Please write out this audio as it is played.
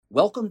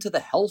Welcome to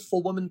the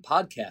Healthful Woman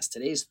Podcast.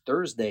 Today is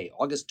Thursday,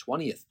 August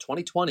 20th,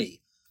 2020.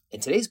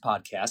 In today's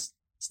podcast,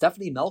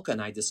 Stephanie Melka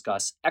and I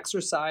discuss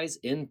exercise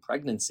in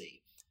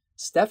pregnancy.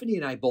 Stephanie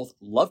and I both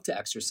love to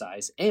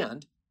exercise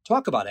and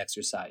talk about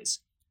exercise.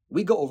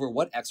 We go over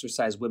what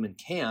exercise women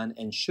can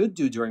and should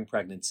do during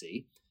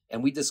pregnancy,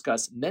 and we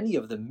discuss many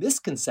of the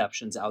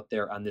misconceptions out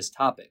there on this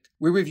topic.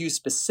 We review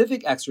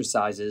specific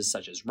exercises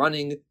such as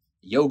running,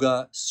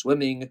 yoga,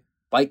 swimming,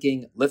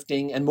 biking,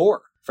 lifting, and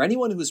more. For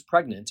anyone who is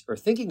pregnant or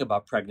thinking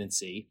about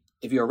pregnancy,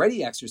 if you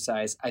already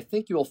exercise, I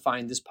think you will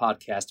find this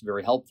podcast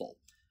very helpful.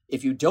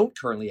 If you don't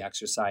currently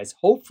exercise,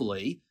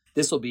 hopefully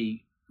this will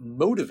be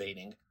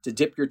motivating to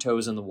dip your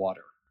toes in the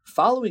water.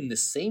 Following the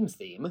same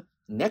theme,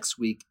 next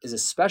week is a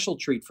special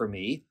treat for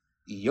me,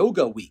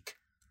 Yoga Week.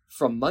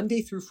 From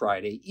Monday through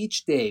Friday,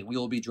 each day we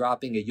will be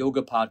dropping a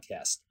yoga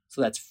podcast.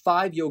 So that's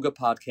 5 yoga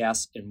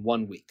podcasts in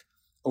 1 week.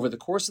 Over the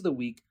course of the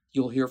week,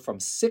 you'll hear from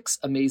 6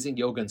 amazing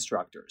yoga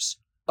instructors.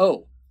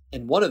 Oh,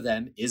 and one of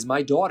them is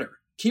my daughter,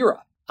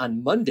 Kira.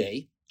 On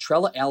Monday,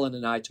 Trella Allen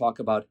and I talk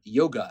about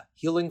yoga,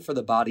 healing for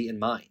the body and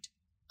mind.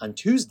 On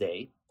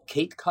Tuesday,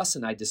 Kate Cuss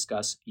and I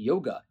discuss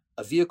yoga,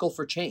 a vehicle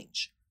for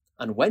change.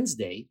 On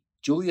Wednesday,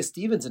 Julia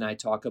Stevens and I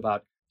talk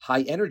about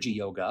high energy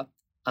yoga.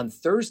 On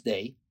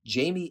Thursday,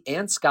 Jamie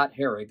and Scott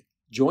Herrig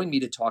join me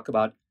to talk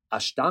about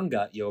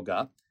Ashtanga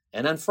yoga.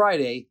 And on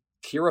Friday,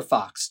 Kira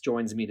Fox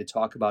joins me to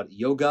talk about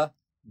yoga,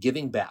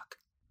 giving back.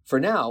 For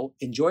now,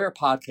 enjoy our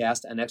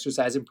podcast on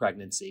exercise in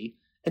pregnancy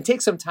and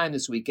take some time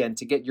this weekend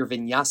to get your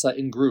vinyasa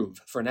in groove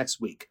for next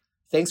week.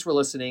 Thanks for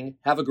listening.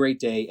 Have a great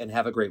day and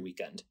have a great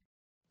weekend.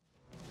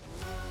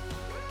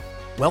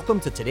 Welcome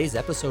to today's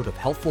episode of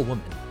Healthful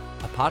Woman,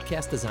 a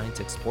podcast designed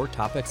to explore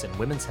topics in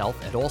women's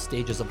health at all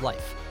stages of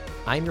life.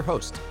 I'm your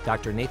host,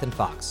 Dr. Nathan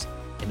Fox,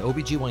 an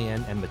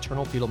OBGYN and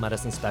maternal fetal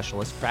medicine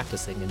specialist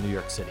practicing in New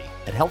York City.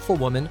 At Healthful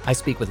Woman, I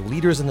speak with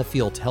leaders in the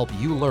field to help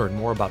you learn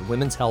more about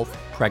women's health,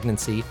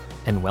 pregnancy,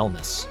 and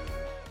wellness.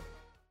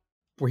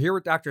 We're here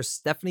with Dr.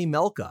 Stephanie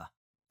Melka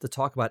to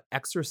talk about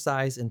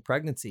exercise in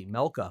pregnancy.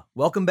 Melka,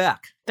 welcome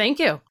back. Thank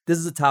you. This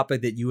is a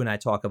topic that you and I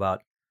talk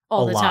about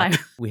All the time.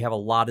 We have a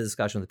lot of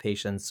discussion with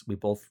patients. We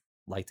both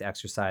like to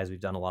exercise. We've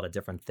done a lot of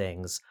different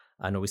things.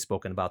 I know we've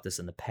spoken about this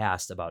in the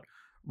past, about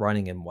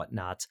running and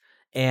whatnot.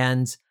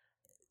 And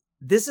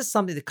this is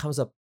something that comes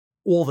up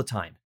all the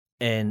time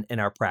in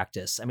our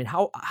practice. I mean,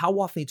 how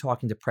often are you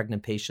talking to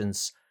pregnant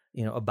patients,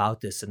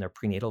 about this in their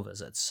prenatal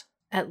visits?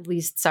 At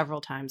least several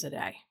times a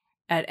day.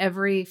 At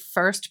every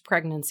first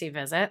pregnancy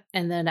visit.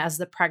 And then as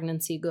the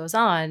pregnancy goes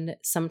on,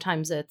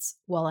 sometimes it's,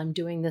 well, I'm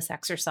doing this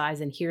exercise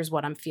and here's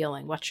what I'm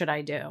feeling. What should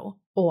I do?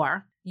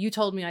 Or you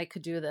told me I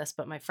could do this,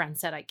 but my friend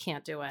said I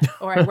can't do it.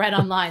 Or I read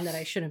online that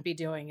I shouldn't be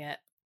doing it.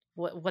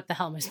 What the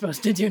hell am I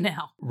supposed to do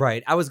now?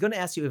 Right. I was going to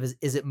ask you,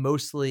 is it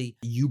mostly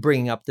you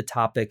bringing up the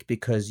topic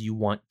because you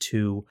want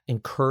to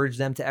encourage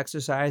them to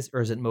exercise,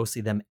 or is it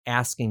mostly them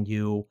asking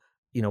you,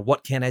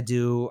 what can I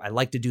do? I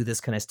like to do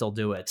this. Can I still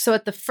do it? So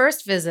at the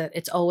first visit,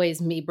 it's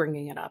always me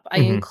bringing it up. I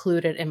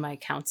include it in my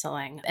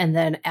counseling. And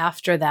then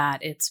after that,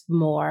 it's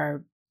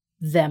more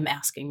them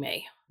asking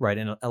me. Right.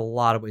 And a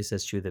lot of ways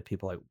that's true that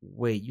people are like,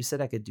 wait, you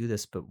said I could do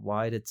this, but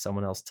why did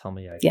someone else tell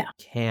me I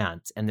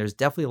can't? And there's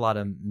definitely a lot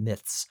of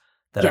myths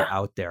that are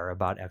out there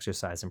about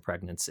exercise and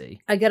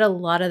pregnancy. I get a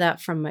lot of that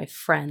from my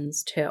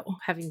friends too.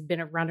 Having been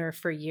a runner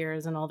for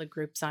years and all the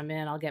groups I'm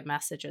in, I'll get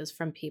messages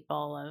from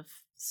people of,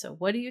 so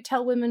what do you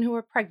tell women who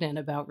are pregnant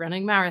about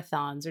running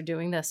marathons or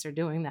doing this or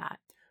doing that?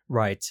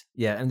 Right.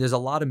 Yeah. And there's a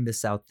lot of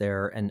myths out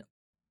there, and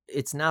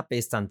it's not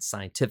based on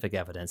scientific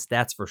evidence.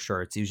 That's for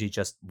sure. It's usually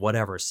just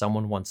whatever.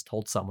 Someone once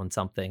told someone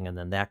something, and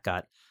then that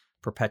got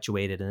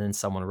perpetuated, and then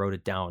someone wrote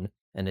it down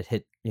and it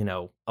hit,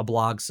 a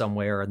blog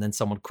somewhere, and then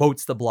someone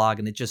quotes the blog,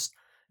 and it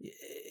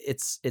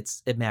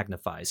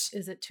magnifies.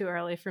 Is it too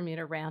early for me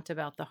to rant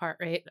about the heart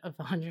rate of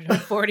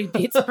 140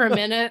 beats per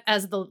minute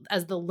as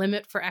the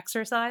limit for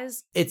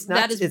exercise? It's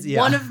not. That is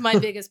one of my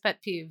biggest pet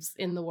peeves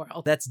in the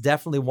world. That's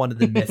definitely one of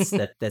the myths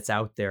that's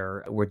out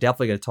there. We're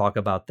definitely going to talk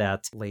about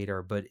that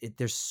later, but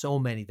there's so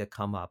many that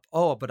come up.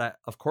 Oh, but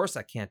of course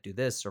I can't do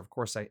this, or of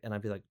course and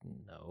I'd be like,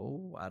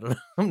 no, I don't know.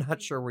 I'm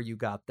not sure where you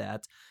got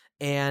that.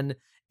 And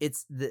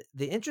it's the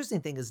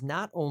interesting thing is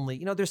not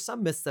only, there's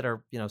some myths that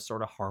are,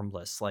 sort of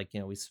harmless, like,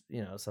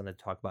 some that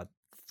talk about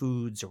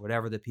foods or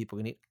whatever that people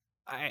can eat.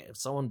 If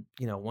someone,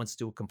 wants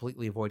to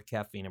completely avoid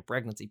caffeine in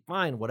pregnancy,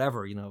 fine,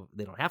 whatever,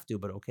 they don't have to,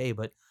 but okay.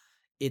 But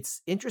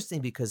it's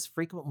interesting because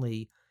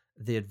frequently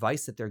the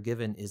advice that they're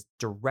given is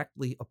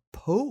directly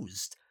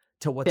opposed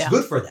to what's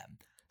good for them.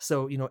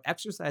 So,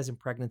 exercise in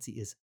pregnancy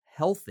is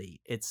healthy.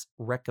 It's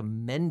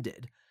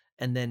recommended.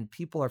 And then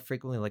people are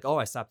frequently like, oh,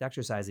 I stopped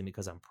exercising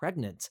because I'm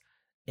pregnant.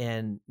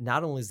 And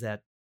not only is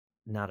that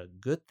not a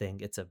good thing,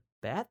 it's a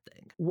bad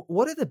thing.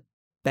 What are the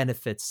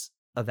benefits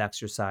of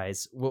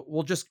exercise?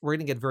 We're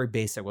going to get very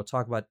basic. We'll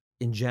talk about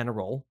in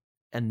general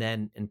and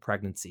then in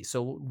pregnancy.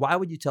 So why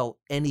would you tell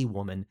any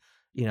woman,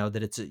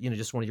 that it's,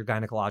 just one of your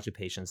gynecologic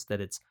patients,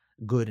 that it's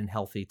good and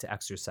healthy to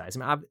exercise?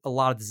 I mean, a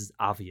lot of this is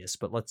obvious,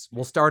 but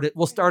we'll start at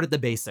the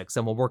basics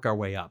and we'll work our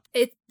way up.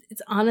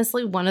 It's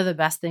honestly one of the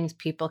best things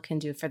people can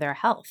do for their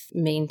health.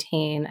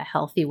 Maintain a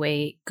healthy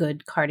weight,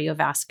 good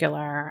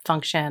cardiovascular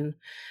function.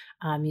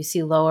 You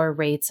see lower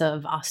rates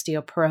of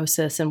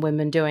osteoporosis in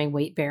women doing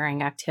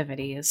weight-bearing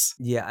activities.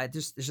 Yeah,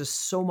 there's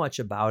just so much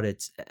about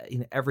it.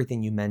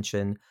 Everything you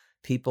mentioned,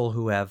 people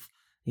who have,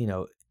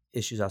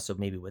 issues also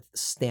maybe with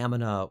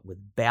stamina, with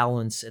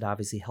balance, it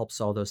obviously helps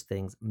all those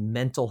things.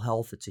 Mental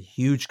health, it's a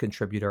huge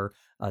contributor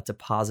to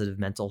positive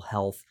mental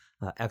health.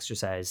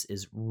 Exercise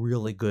is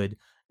really good.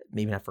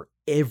 Maybe not for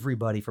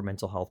everybody for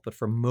mental health, but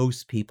for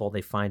most people,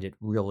 they find it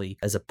really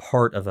as a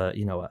part of a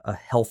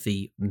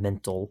healthy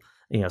mental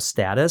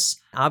status.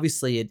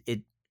 Obviously,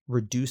 it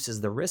reduces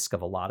the risk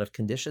of a lot of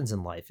conditions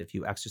in life. If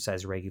you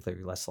exercise regularly,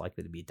 you're less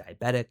likely to be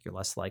diabetic. You're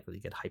less likely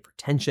to get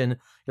hypertension.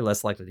 You're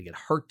less likely to get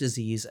heart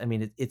disease. I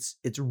mean, it's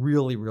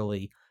really,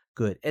 really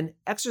good. And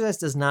exercise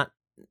does not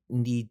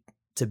need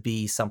to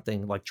be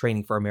something like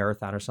training for a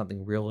marathon or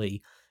something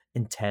really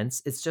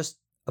intense. It's just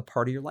a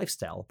part of your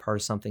lifestyle, a part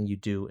of something you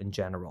do in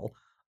general.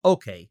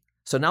 Okay,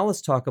 so now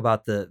let's talk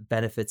about the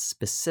benefits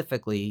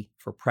specifically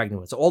for pregnant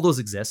women. So all those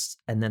exist.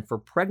 And then for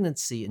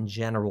pregnancy in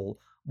general,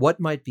 what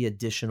might be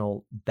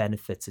additional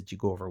benefits that you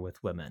go over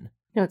with women?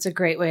 It's a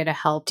great way to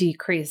help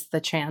decrease the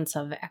chance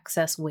of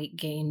excess weight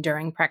gain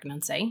during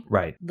pregnancy.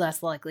 Right.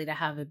 Less likely to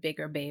have a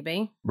bigger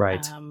baby.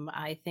 Right.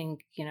 I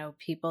think,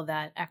 people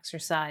that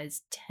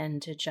exercise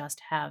tend to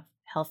just have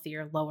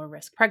healthier, lower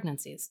risk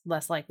pregnancies,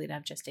 less likely to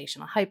have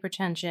gestational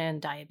hypertension,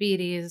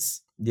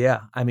 diabetes.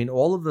 Yeah. I mean,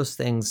 all of those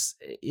things,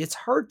 it's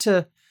hard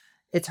to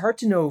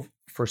know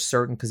for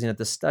certain because,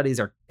 the studies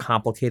are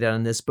complicated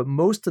on this, but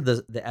most of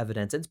the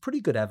evidence, and it's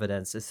pretty good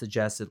evidence, it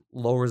suggests it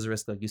lowers the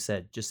risk. Like you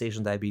said,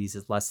 gestational diabetes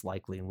is less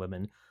likely in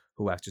women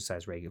who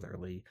exercise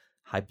regularly.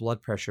 High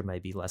blood pressure may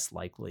be less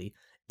likely.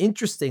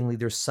 Interestingly,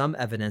 there's some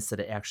evidence that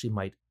it actually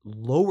might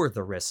lower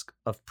the risk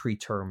of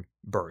preterm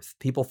birth.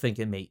 People think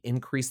it may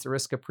increase the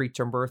risk of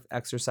preterm birth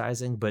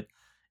exercising, but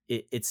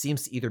it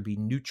seems to either be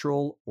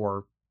neutral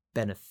or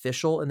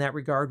beneficial in that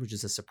regard, which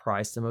is a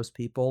surprise to most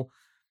people.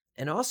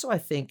 And also, I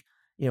think,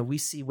 we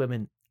see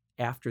women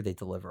after they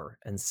deliver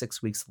and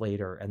 6 weeks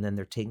later, and then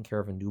they're taking care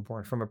of a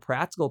newborn. From a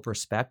practical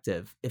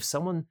perspective, if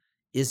someone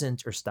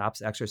isn't or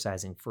stops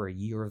exercising for a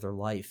year of their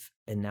life,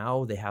 and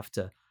now they have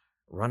to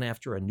run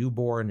after a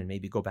newborn and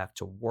maybe go back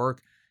to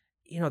work,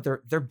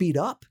 they're beat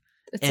up.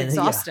 It's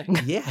exhausting.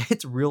 Yeah,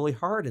 it's really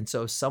hard. And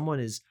so if someone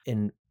is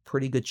in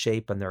pretty good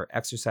shape and they're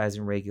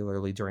exercising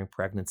regularly during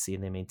pregnancy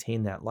and they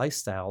maintain that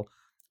lifestyle,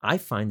 I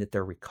find that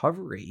their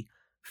recovery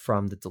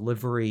from the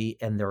delivery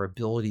and their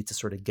ability to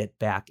sort of get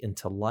back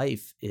into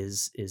life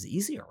is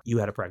easier. You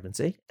had a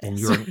pregnancy and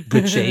you're in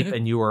good shape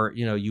and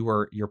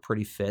you're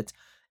pretty fit.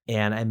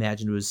 And I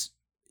imagine it was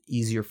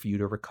easier for you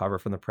to recover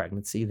from the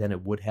pregnancy than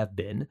it would have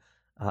been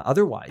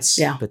otherwise,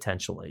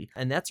 potentially.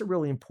 And that's a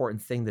really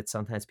important thing that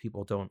sometimes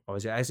people don't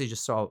always. I actually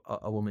just saw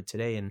a woman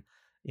today and,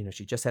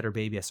 she just had her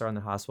baby. I saw her in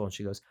the hospital and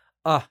she goes,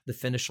 the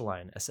finish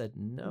line. I said,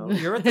 no,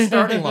 you're at the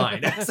starting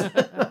line.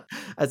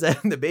 I said,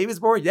 the baby's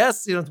born.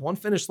 Yes, it's one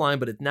finish line,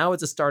 but now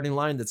it's a starting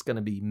line that's going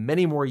to be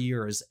many more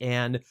years.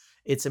 And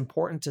it's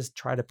important to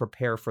try to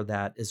prepare for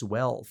that as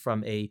well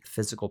from a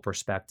physical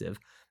perspective.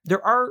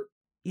 There are,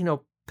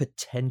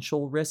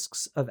 potential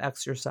risks of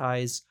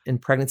exercise in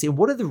pregnancy. And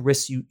what are the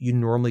risks you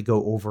normally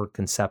go over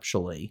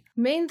conceptually?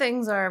 Main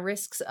things are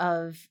risks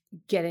of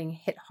getting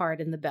hit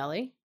hard in the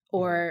belly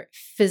or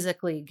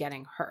physically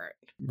getting hurt.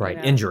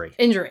 Right. Injury.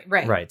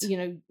 Right. Right.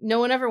 No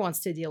one ever wants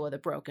to deal with a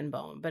broken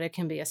bone, but it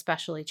can be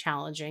especially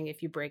challenging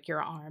if you break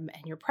your arm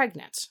and you're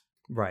pregnant.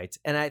 Right.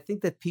 And I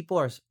think that people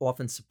are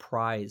often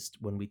surprised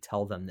when we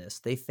tell them this.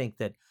 They think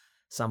that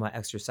somehow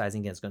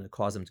exercising is going to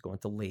cause them to go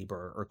into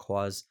labor or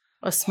cause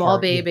a small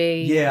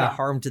baby.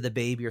 Harm to the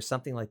baby or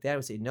something like that.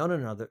 We say, no.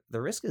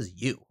 The risk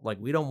is you. Like,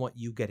 we don't want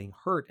you getting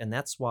hurt. And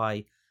that's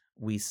why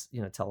we,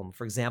 tell them,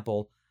 for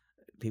example,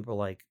 people are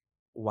like,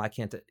 why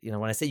can't it,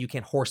 when I say you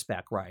can't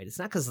horseback ride, it's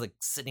not because like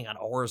sitting on a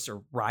horse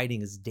or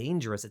riding is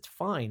dangerous. It's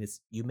fine.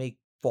 It's you may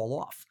fall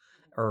off.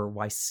 Or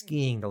why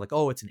skiing? They're like,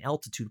 oh, it's an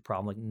altitude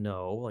problem. Like,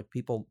 no, like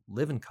people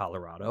live in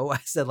Colorado. I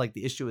said like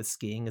the issue with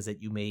skiing is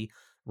that you may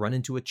run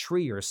into a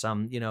tree or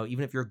some, even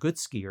if you're a good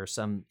skier,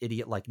 some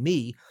idiot like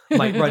me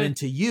might run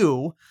into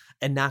you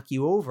and knock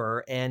you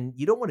over. And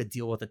you don't want to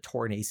deal with a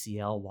torn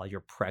ACL while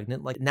you're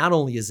pregnant. Like, not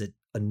only is it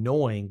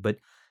annoying, but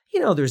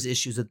there's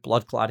issues with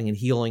blood clotting and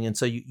healing. And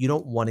so you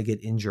don't want to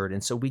get injured.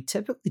 And so we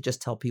typically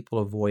just tell people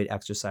to avoid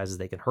exercises.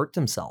 They can hurt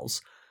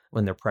themselves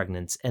when they're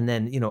pregnant. And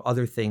then,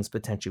 other things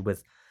potentially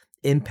with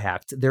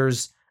impact.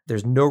 There's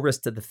no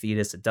risk to the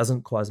fetus. It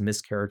doesn't cause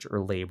miscarriage or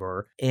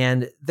labor.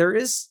 And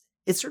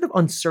it's sort of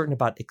uncertain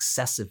about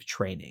excessive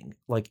training.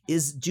 Like,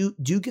 do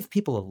you give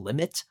people a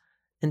limit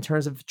in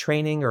terms of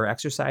training or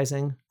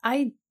exercising?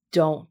 I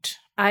don't.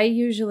 I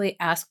usually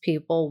ask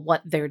people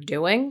what they're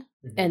doing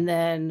and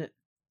then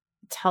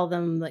tell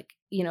them, like,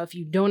 if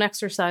you don't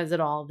exercise at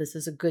all, this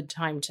is a good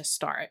time to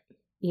start.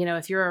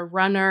 If you're a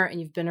runner and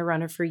you've been a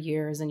runner for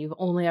years and you've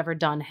only ever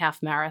done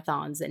half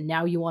marathons and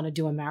now you want to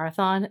do a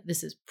marathon,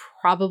 this is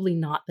probably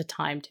not the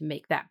time to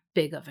make that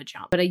big of a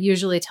jump. But I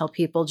usually tell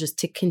people just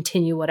to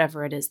continue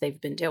whatever it is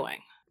they've been doing.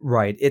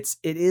 Right. It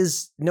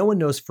is, no one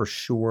knows for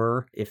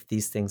sure if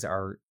these things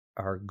are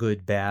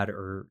good, bad,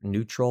 or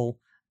neutral.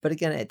 But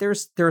again,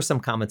 there's some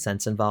common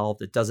sense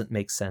involved. It doesn't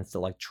make sense to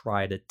like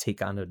try to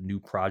take on a new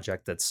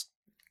project that's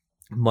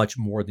much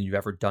more than you've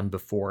ever done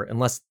before,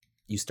 unless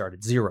you start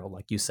at zero.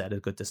 Like you said,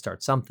 it's good to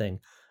start something.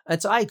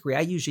 And so I agree.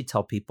 I usually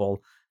tell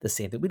people the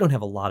same thing. We don't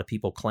have a lot of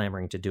people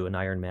clamoring to do an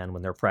Ironman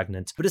when they're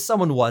pregnant. But if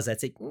someone was, I'd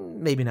say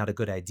maybe not a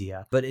good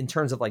idea. But in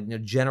terms of like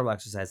general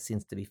exercise,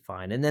 seems to be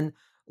fine. And then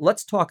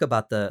let's talk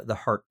about the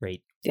heart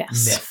rate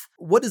myth.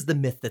 What is the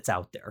myth that's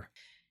out there?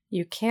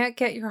 You can't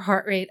get your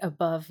heart rate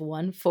above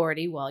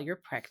 140 while you're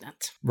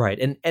pregnant. Right.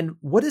 And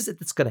what is it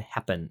that's going to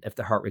happen if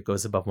the heart rate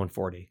goes above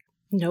 140?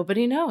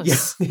 Nobody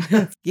knows.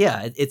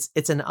 Yeah,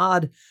 it's an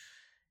odd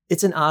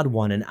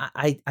one. And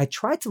I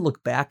tried to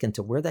look back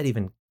into where that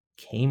even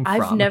came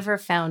from. I've never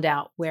found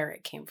out where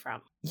it came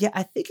from. Yeah,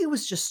 I think it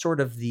was just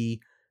sort of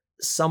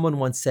someone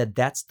once said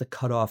that's the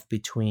cutoff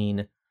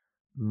between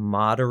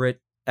moderate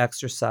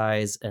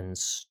exercise and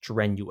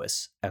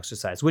strenuous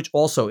exercise, which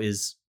also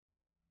is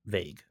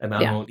vague. I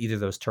don't know what either of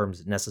those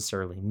terms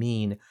necessarily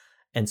mean.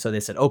 And so they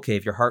said, okay,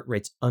 if your heart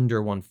rate's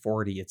under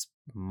 140, it's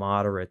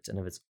moderate. And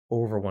if it's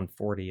over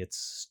 140, it's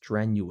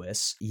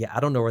strenuous. Yeah, I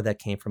don't know where that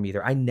came from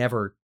either. I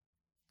never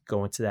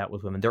go into that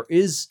with women. There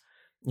is,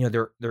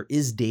 there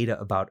is data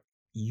about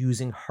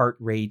using heart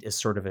rate as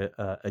sort of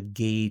a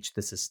gauge.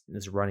 This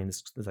is running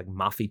this like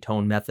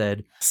Maffei-Tone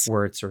method,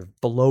 where it's sort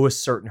of below a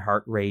certain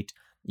heart rate,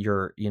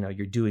 you're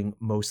doing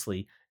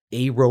mostly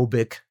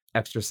aerobic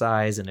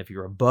exercise, and if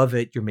you're above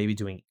it, you're maybe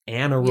doing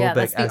anaerobic exercise. Yeah,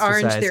 that's the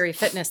Orange Theory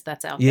Fitness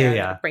that's out there.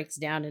 Yeah. It breaks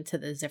down into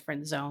the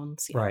different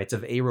zones. Yeah. Right,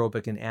 of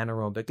aerobic and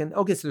anaerobic. And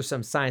okay, so there's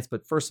some science,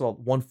 but first of all,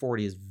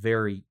 140 is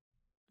very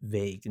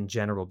vague in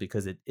general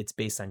because it's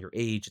based on your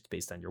age, it's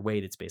based on your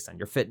weight, it's based on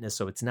your fitness,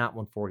 so it's not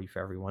 140 for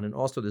everyone. And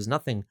also, there's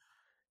nothing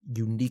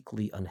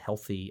uniquely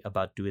unhealthy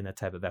about doing that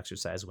type of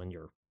exercise when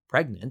you're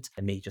pregnant.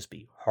 It may just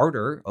be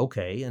harder,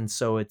 okay, and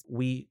so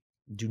we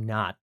do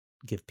not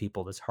give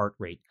people this heart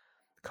rate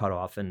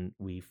cutoff, and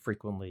we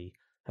frequently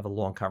have a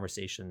long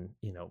conversation,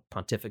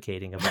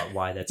 pontificating about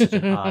why that's such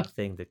an odd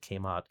thing that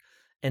came out.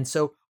 And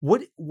so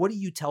what do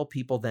you tell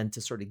people then to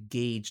sort of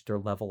gauge their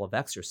level of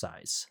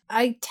exercise?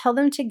 I tell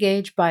them to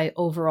gauge by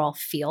overall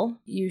feel.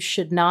 You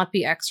should not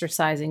be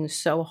exercising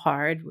so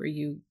hard where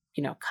you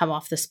come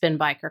off the spin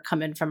bike or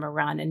come in from a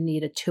run and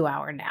need a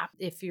 2-hour nap.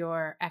 If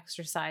you're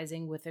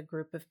exercising with a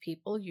group of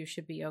people, you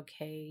should be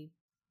okay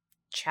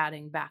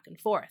chatting back and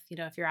forth.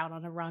 If you're out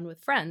on a run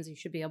with friends, you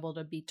should be able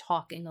to be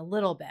talking a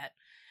little bit.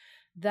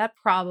 That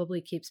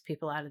probably keeps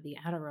people out of the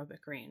anaerobic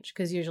range,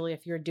 because usually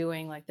if you're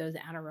doing like those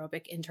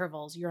anaerobic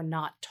intervals, you're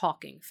not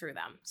talking through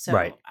them. So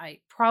right.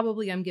 I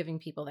probably am giving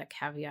people that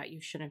caveat. You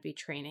shouldn't be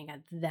training at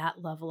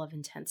that level of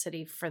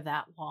intensity for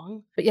that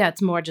long. But yeah,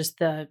 it's more just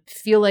the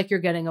feel like you're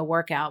getting a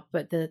workout,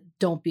 but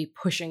don't be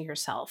pushing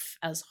yourself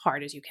as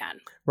hard as you can.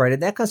 Right.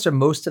 And that comes from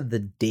most of the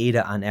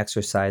data on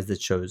exercise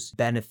that shows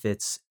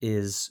benefits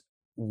is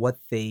what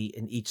they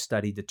in each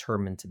study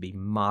determined to be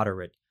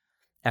moderate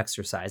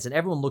exercise. And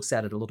everyone looks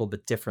at it a little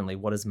bit differently.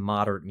 What does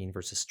moderate mean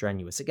versus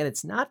strenuous? Again,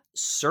 it's not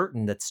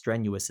certain that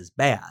strenuous is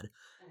bad.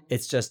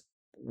 It's just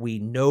we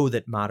know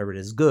that moderate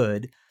is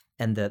good,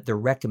 and the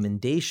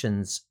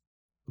recommendations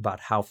about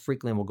how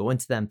frequently, we'll go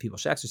into them, people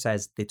should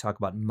exercise, they talk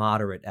about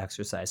moderate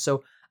exercise.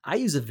 So I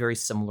use a very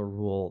similar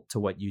rule to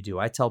what you do.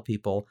 I tell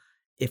people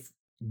if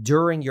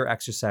during your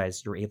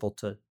exercise you're able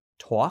to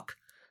talk,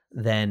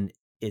 then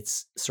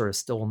it's sort of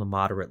still on the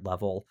moderate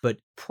level, but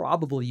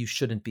probably you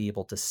shouldn't be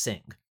able to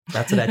sing.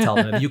 That's what I tell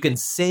them. If you can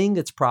sing,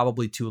 it's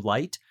probably too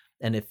light.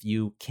 And if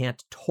you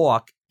can't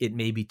talk, it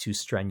may be too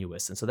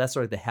strenuous. And so that's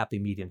sort of the happy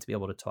medium to be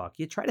able to talk.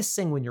 You try to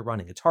sing when you're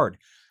running. It's hard.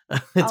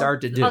 It's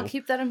hard to do. I'll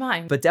keep that in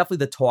mind. But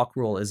definitely the talk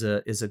rule is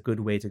a good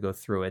way to go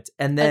through it.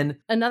 And then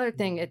another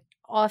thing, it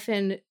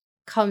often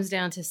comes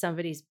down to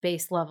somebody's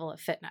base level of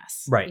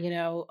fitness. Right.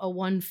 A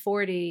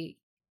 140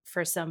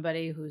 for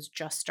somebody who's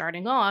just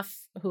starting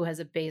off, who has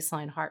a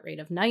baseline heart rate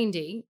of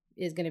 90,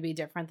 is going to be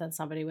different than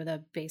somebody with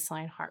a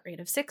baseline heart rate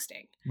of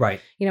 60.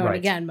 Right. And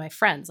again, my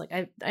friends, like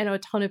I know a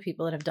ton of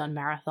people that have done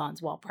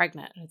marathons while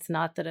pregnant. It's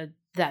not that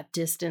that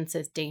distance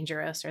is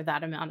dangerous or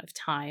that amount of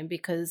time,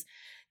 because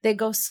they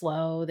go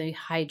slow, they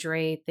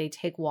hydrate, they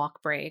take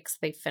walk breaks,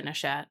 they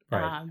finish it.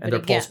 Right. And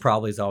their pulse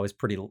probably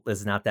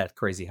is not that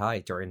crazy high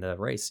during the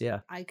race.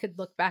 Yeah. I could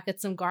look back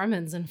at some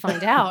Garmin's and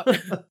find out.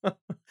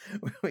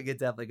 We could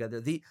definitely go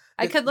there.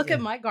 I could look at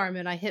my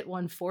Garmin. I hit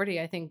 140,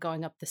 I think,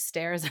 going up the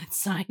stairs at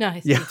Sinai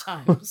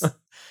sometimes.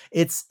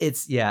 It's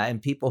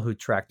and people who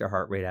track their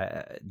heart rate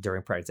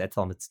during pregnancy, I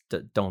tell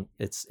them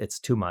it's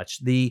too much.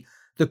 The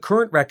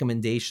current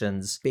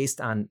recommendations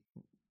based on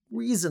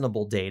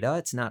reasonable data,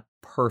 it's not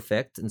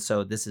perfect, and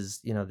so this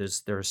is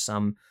there's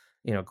some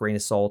grain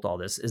of salt. All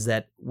this is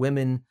that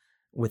women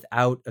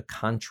without a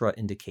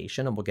contraindication,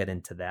 and we'll get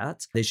into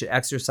that. They should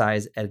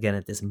exercise, again,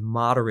 at this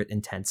moderate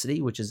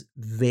intensity, which is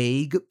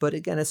vague, but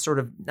again, it's sort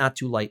of not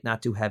too light,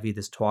 not too heavy.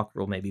 This talk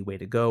rule may be way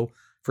to go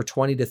for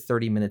 20 to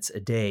 30 minutes a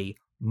day,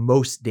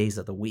 most days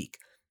of the week.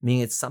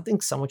 Meaning it's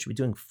something someone should be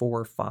doing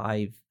 4,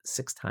 5,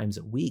 6 times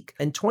a week.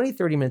 And 20,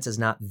 30 minutes is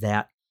not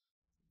that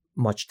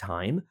much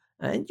time.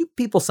 And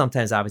people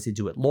sometimes obviously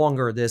do it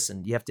longer,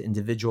 and you have to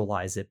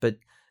individualize it. But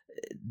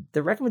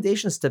the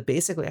recommendation is to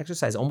basically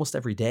exercise almost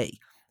every day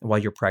while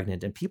you're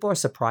pregnant. And people are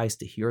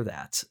surprised to hear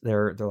that.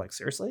 They're like,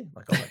 seriously?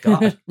 Like, oh my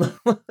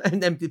God.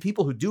 And then the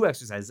people who do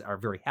exercise are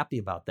very happy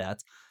about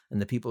that.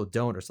 And the people who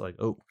don't are like,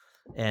 oh,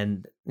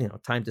 and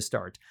time to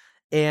start.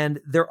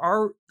 And there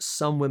are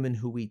some women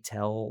who we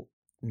tell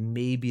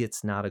maybe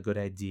it's not a good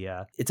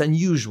idea. It's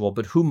unusual,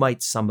 but who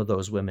might some of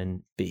those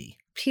women be?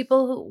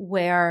 People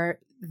where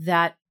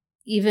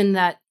even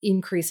that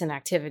increase in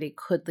activity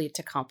could lead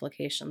to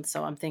complications.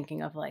 So I'm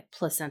thinking of like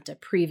placenta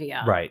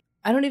previa. Right.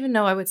 I don't even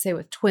know. I would say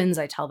with twins,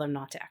 I tell them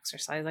not to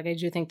exercise. Like I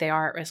do think they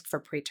are at risk for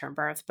preterm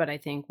birth, but I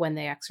think when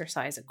they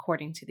exercise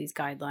according to these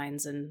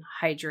guidelines and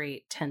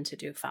hydrate, tend to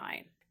do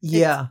fine.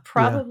 Yeah. It's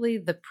probably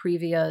the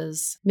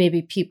previas,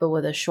 maybe people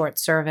with a short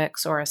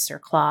cervix or a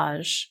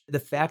cerclage. The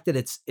fact that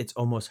it's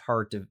almost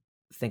hard to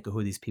think of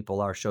who these people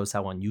are shows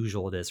how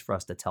unusual it is for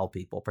us to tell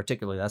people,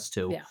 particularly us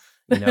two,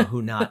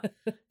 who not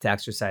to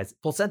exercise.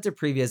 Placenta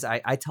previas,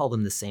 I tell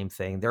them the same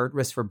thing. They're at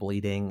risk for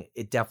bleeding.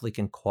 It definitely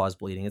can cause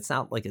bleeding. It's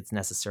not like it's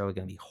necessarily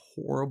going to be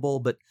horrible,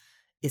 but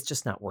it's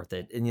just not worth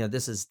it. And,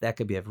 that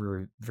could be a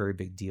very, very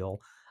big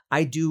deal.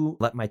 I do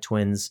let my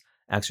twins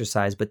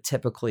exercise, but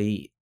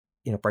typically,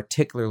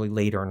 particularly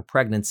later in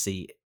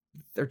pregnancy,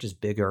 they're just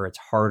bigger, it's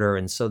harder.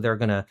 And so they're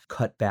going to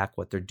cut back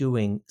what they're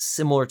doing,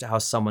 similar to how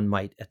someone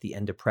might at the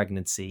end of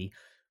pregnancy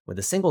with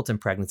a singleton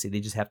pregnancy. They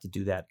just have to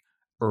do that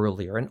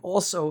earlier. And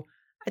also,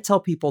 I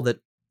tell people that,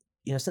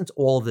 since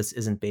all of this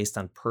isn't based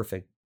on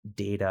perfect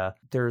data,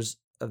 there's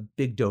a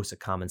big dose of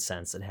common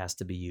sense that has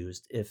to be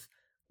used. If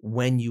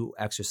when you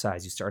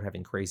exercise, you start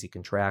having crazy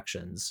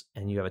contractions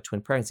and you have a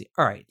twin pregnancy,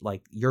 all right,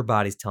 like your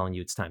body's telling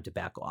you it's time to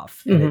back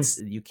off. Mm-hmm.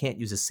 And you can't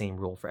use the same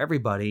rule for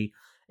everybody.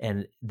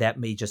 And that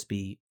may just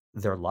be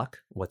their luck,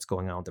 what's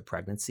going on with the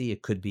pregnancy.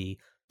 It could be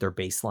their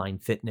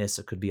baseline fitness.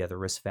 It could be other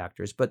risk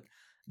factors. But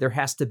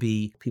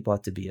people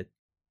have to be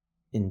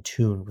in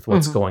tune with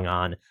what's going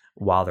on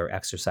while they're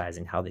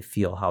exercising, how they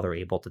feel, how they're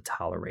able to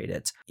tolerate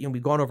it.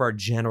 We've gone over our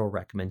general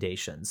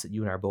recommendations that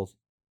you and I are both,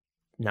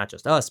 not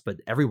just us, but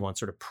everyone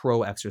sort of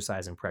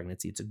pro-exercise in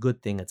pregnancy. It's a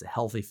good thing. It's a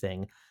healthy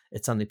thing.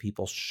 It's something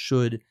people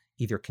should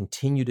either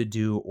continue to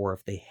do, or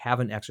if they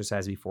haven't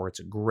exercised before, it's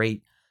a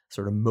great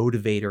sort of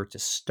motivator to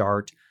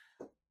start.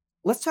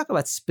 Let's talk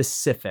about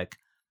specific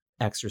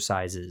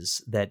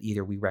exercises that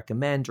either we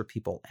recommend or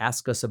people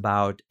ask us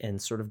about,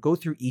 and sort of go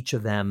through each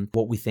of them,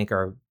 what we think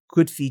are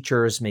good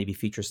features, maybe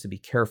features to be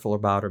careful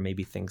about, or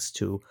maybe things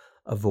to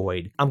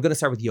avoid. I'm going to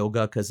start with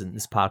yoga because in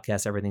this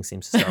podcast, everything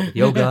seems to start with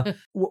yoga.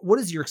 What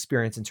is your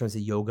experience in terms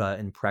of yoga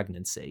and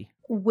pregnancy?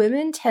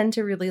 Women tend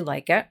to really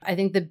like it. I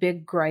think the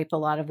big gripe a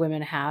lot of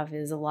women have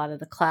is a lot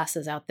of the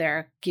classes out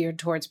there geared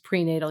towards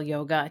prenatal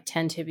yoga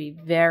tend to be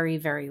very,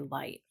 very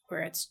light,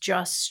 where it's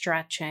just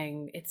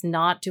stretching. It's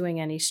not doing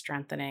any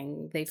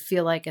strengthening. They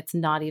feel like it's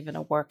not even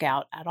a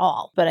workout at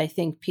all. But I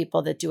think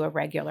people that do a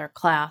regular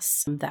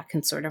class that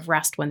can sort of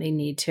rest when they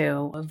need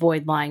to,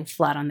 avoid lying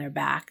flat on their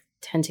back,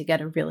 tend to get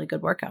a really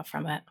good workout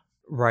from it.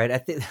 Right. I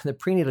think the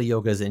prenatal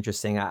yoga is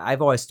interesting.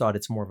 I've always thought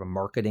it's more of a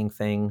marketing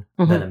thing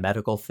than a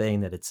medical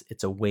thing, that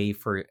it's a way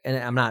for, and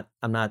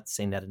I'm not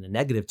saying that in a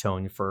negative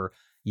tone, for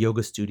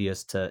yoga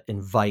studios to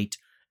invite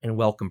and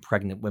welcome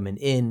pregnant women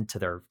into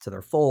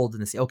their fold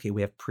and they say, okay,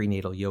 we have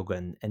prenatal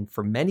yoga. And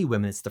for many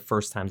women, it's the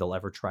first time they'll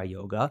ever try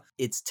yoga.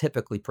 It's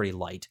typically pretty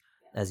light,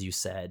 as you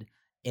said.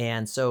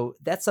 And so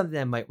that's something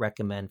I might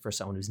recommend for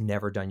someone who's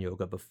never done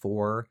yoga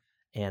before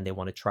and they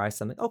want to try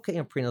something. Okay,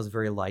 and prenatal is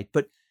very light,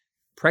 but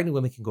pregnant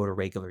women can go to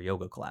regular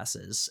yoga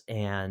classes,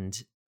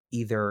 and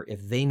either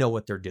if they know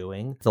what they're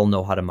doing, they'll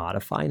know how to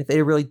modify. And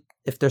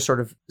if they're sort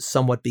of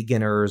somewhat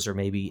beginners or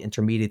maybe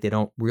intermediate, they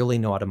don't really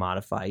know how to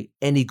modify,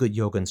 any good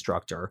yoga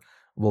instructor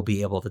will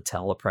be able to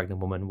tell a pregnant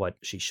woman what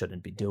she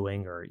shouldn't be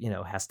doing or,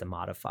 has to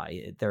modify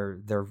it.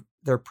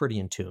 They're pretty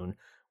in tune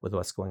with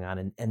what's going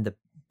on. And the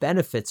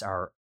benefits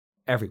are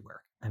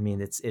everywhere. I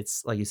mean,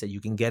 it's like you said, you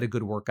can get a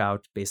good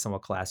workout based on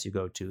what class you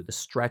go to. The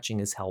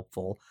stretching is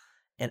helpful.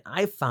 And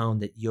I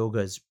found that yoga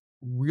is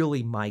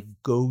really my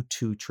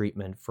go-to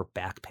treatment for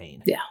back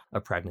pain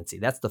of pregnancy.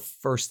 That's the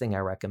first thing I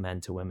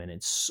recommend to women.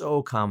 It's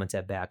so common to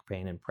have back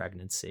pain in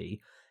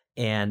pregnancy.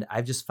 And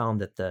I've just found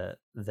that the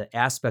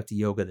aspect of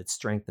yoga that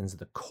strengthens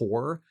the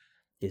core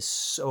is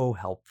so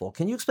helpful.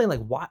 Can you explain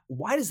like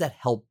why does that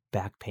help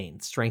back pain,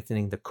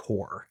 strengthening the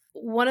core?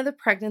 One of the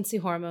pregnancy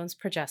hormones,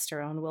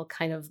 progesterone, will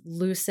kind of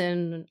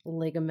loosen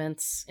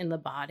ligaments in the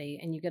body,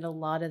 and you get a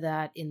lot of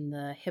that in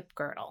the hip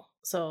girdle.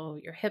 So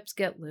your hips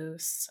get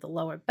loose, the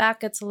lower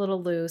back gets a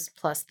little loose,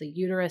 plus the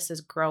uterus is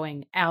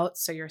growing out,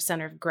 so your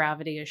center of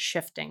gravity is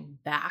shifting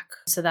back.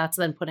 So that's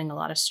then putting a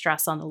lot of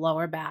stress on the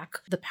lower back.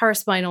 The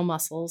paraspinal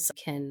muscles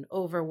can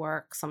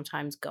overwork,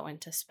 sometimes go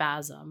into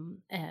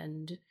spasm,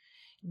 and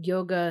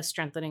yoga,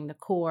 strengthening the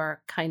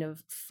core, kind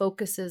of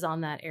focuses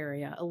on that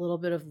area, a little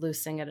bit of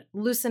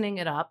loosening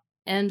it up,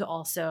 and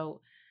also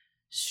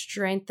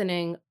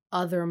strengthening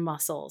other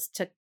muscles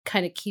to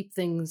kind of keep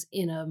things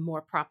in a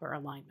more proper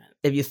alignment.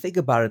 If you think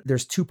about it,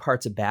 there's two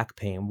parts of back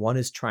pain. One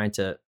is trying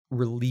to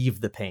relieve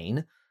the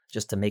pain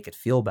just to make it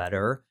feel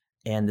better.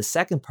 And the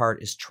second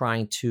part is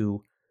trying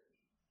to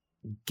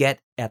get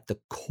at the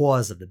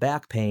cause of the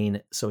back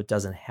pain so it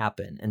doesn't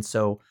happen. And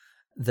so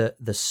the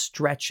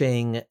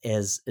stretching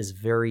is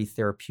very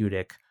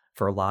therapeutic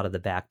for a lot of the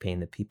back pain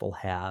that people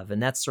have.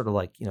 And that's sort of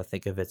like,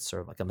 think of it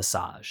sort of like a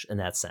massage in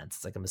that sense.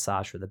 It's like a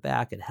massage for the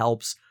back. It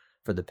helps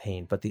for the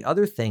pain. But the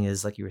other thing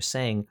is, like you were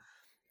saying,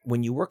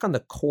 when you work on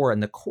the core,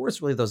 and the core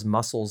is really those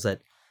muscles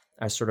that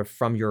are sort of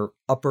from your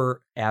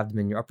upper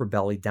abdomen, your upper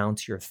belly down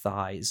to your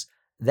thighs.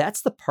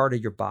 That's the part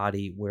of your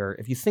body where,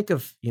 if you think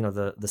of,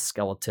 the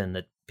skeleton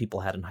that people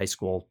had in high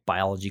school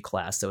biology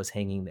class that was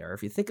hanging there.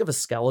 If you think of a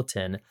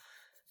skeleton,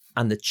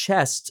 on the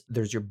chest,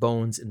 there's your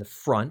bones in the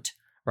front,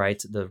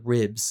 right? The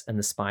ribs and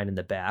the spine in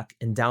the back.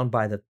 And down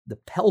by the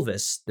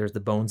pelvis, there's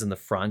the bones in the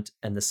front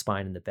and the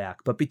spine in the back.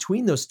 But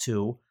between those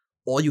two,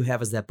 all you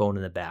have is that bone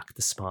in the back,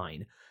 the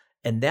spine.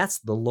 And that's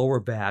the lower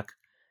back.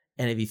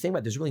 And if you think about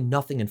it, there's really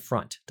nothing in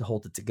front to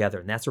hold it together.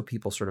 And that's where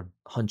people sort of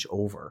hunch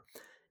over.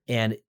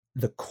 And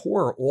the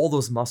core, all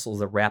those muscles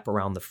that wrap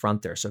around the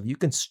front there. So if you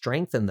can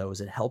strengthen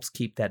those, it helps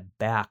keep that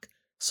back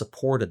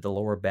supported, the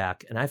lower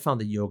back. And I found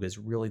that yoga is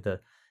really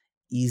the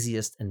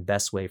easiest and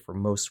best way for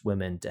most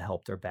women to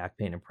help their back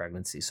pain in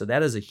pregnancy. So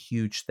that is a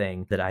huge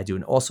thing that I do.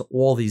 And also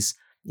all these,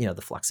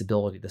 the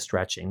flexibility, the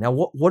stretching. Now,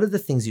 what are the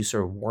things you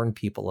sort of warn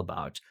people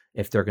about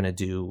if they're going to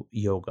do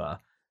yoga?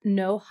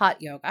 No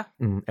hot yoga.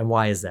 And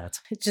why is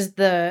that? It's just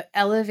the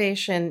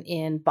elevation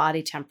in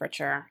body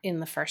temperature in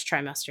the first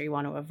trimester you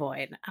want to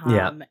avoid.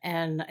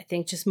 And I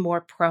think just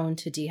more prone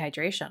to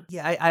dehydration.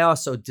 Yeah, I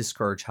also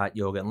discourage hot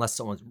yoga unless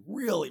someone's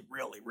really,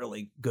 really,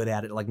 really good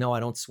at it. Like, no, I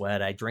don't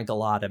sweat. I drink a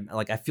lot.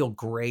 I feel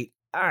great.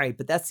 All right,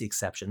 but that's the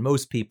exception.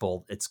 Most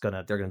people,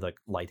 they're gonna like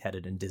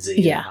lightheaded and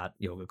dizzy in a hot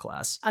yoga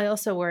class. I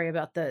also worry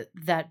about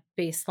that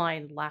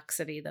baseline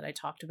laxity that I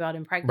talked about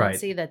in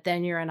pregnancy. Right. That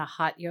then you're in a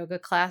hot yoga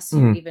class,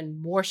 you're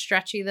even more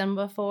stretchy than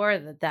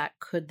before. That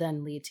could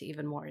then lead to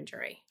even more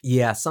injury.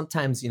 Yeah,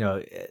 sometimes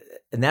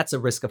and that's a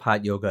risk of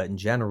hot yoga in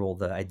general.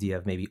 The idea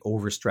of maybe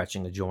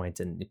overstretching a joint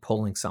and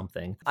pulling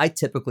something. I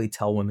typically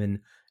tell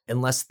women,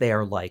 unless they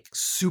are like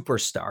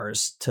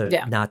superstars, to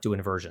not do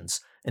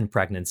inversions in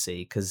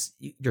pregnancy, because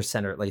your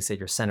center, like you said,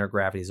 your center of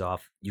gravity is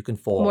off. You can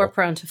fall. More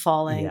prone to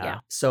falling. Yeah.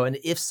 So, and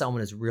if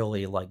someone is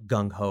really like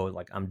gung ho,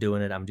 like I'm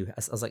doing it, I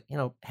was like,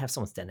 have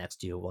someone stand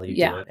next to you while you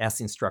do it. Ask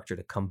the instructor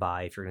to come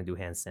by if you're going to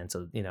do handstand.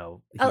 So, he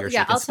or she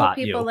can I'll spot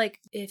tell people you. Like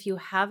if you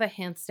have a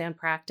handstand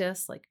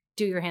practice, like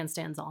do your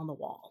handstands on the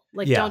wall.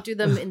 Like don't do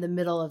them in the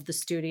middle of the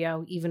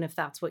studio, even if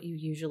that's what you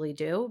usually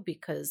do,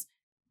 because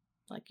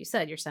like you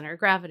said, your center of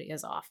gravity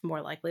is off,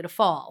 more likely to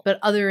fall. But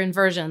other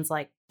inversions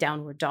like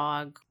downward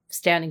dog,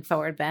 standing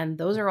forward bend,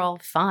 those are all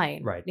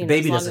fine. Right. The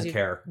baby doesn't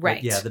care.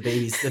 Right. Yeah. The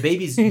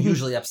baby's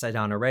usually upside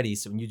down already.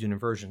 So when you do an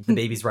inversion, the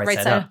baby's right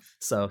side up.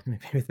 So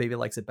maybe the baby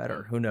likes it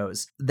better. Who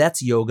knows?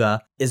 That's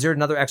yoga. Is there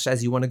another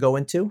exercise you want to go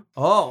into?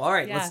 Oh, all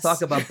right. Yes. Let's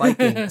talk about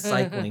biking,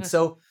 cycling.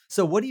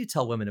 So what do you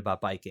tell women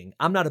about biking?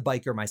 I'm not a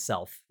biker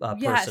myself,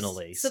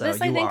 personally. So this,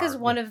 I think, is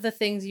one of the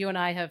things you and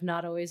I have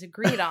not always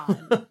agreed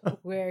on,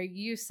 where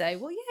you say,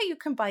 well, yeah, you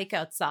can bike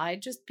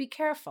outside, just be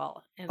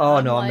careful. And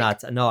I'm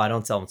not. No, I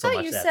don't tell them so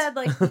much you that. Said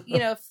like,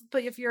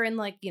 but if you're in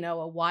like,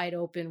 a wide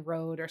open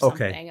road or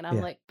something, and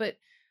I'm like, but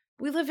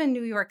we live in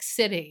New York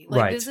City.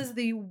 Like this is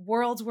the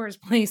world's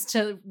worst place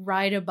to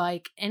ride a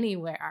bike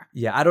anywhere.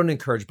 Yeah, I don't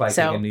encourage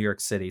biking in New York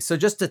City. So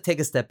just to take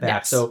a step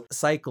back. Yes. So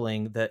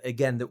cycling,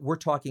 we're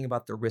talking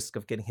about the risk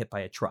of getting hit by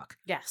a truck.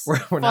 Yes. We're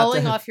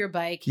falling off your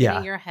bike,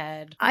 hitting your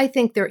head. I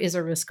think there is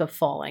a risk of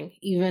falling,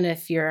 even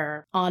if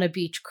you're on a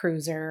beach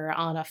cruiser,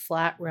 on a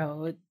flat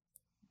road.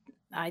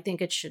 I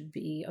think it should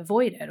be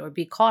avoided or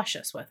be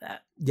cautious with it.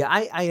 Yeah,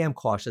 I am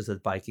cautious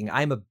with biking.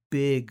 I'm a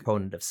big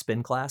proponent of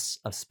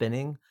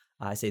spinning.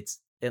 I say it's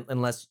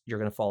unless you're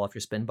going to fall off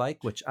your spin bike,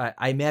 which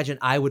I imagine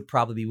I would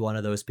probably be one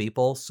of those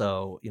people.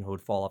 So, who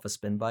would fall off a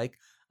spin bike.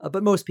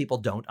 But most people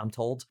don't, I'm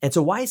told. And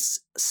so why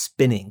is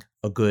spinning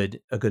a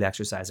good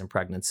exercise in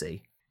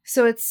pregnancy?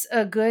 So it's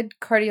a good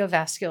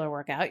cardiovascular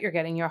workout. You're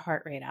getting your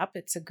heart rate up.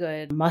 It's a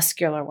good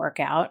muscular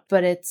workout,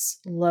 but it's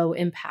low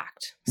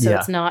impact. So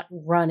it's not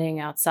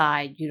running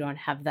outside. You don't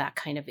have that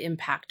kind of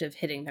impact of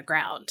hitting the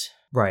ground.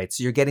 Right.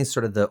 So you're getting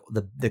sort of the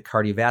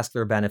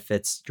cardiovascular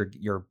benefits.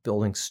 You're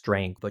building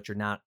strength, but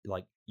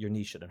you're your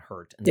knee shouldn't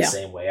hurt in the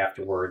same way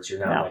afterwards.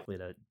 You're not likely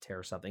to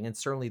tear something. And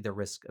certainly the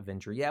risk of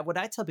injury. Yeah, what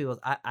I tell people is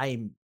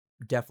I'm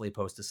definitely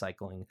opposed to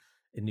cycling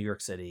in New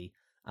York City.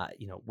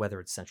 Whether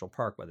it's Central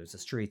Park, whether it's the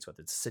streets,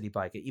 whether it's a city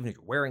bike, even if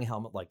you're wearing a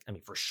helmet,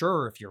 for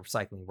sure, if you're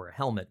cycling, wear a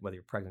helmet, whether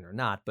you're pregnant or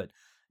not. But,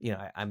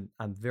 I'm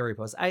very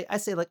opposed. I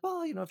say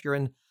if you're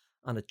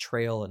on a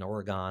trail in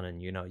Oregon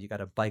and, you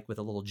got a bike with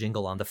a little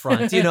jingle on the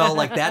front,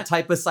 like that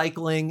type of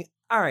cycling.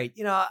 All right.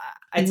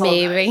 I tell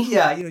maybe.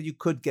 Them, you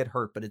could get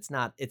hurt, but it's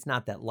not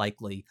that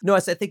likely. No, I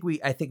think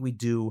we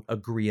do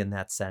agree in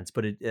that sense,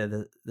 but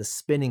the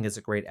spinning is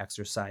a great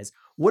exercise.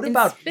 What in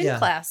about spin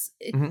class?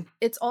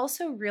 It's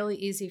also really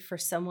easy for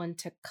someone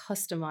to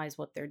customize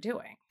what they're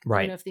doing.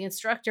 Right. If the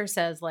instructor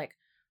says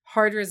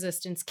hard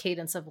resistance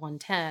cadence of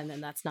 110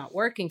 and that's not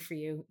working for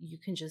you, you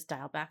can just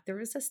dial back the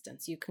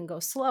resistance. You can go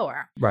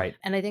slower. Right.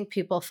 And I think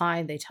people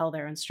find they tell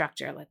their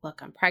instructor,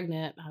 look, I'm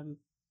pregnant. I'm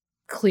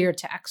cleared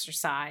to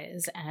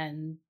exercise,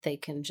 and they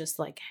can just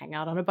hang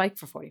out on a bike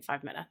for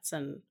 45 minutes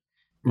and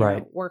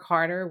work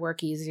harder,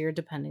 work easier,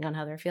 depending on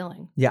how they're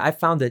feeling. Yeah. I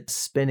found that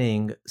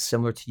spinning,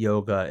 similar to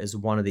yoga, is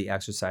one of the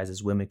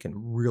exercises women can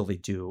really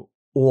do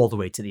all the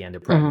way to the end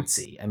of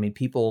pregnancy.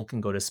 People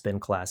can go to spin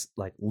class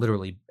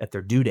literally at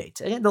their due date,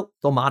 and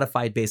they'll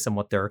modify it based on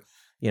what their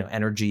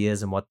energy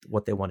is and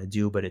what they want to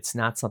do, but it's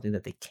not something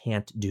that they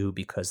can't do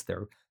because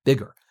they're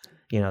bigger.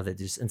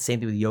 And same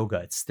thing with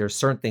yoga. There's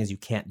certain things you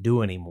can't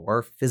do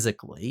anymore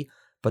physically,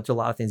 but there are a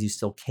lot of things you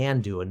still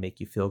can do and make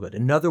you feel good.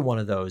 Another one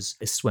of those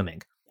is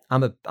swimming.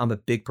 I'm a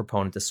big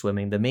proponent of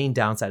swimming. The main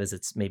downside is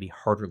it's maybe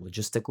harder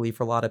logistically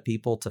for a lot of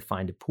people to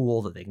find a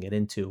pool that they can get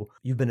into.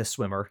 You've been a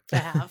swimmer I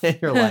have. in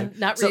your life.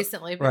 Not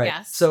recently, but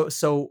yes.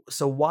 So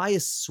why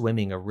is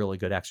swimming a really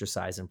good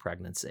exercise in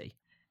pregnancy?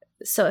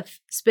 So if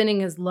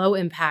spinning is low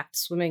impact,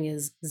 swimming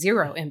is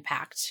zero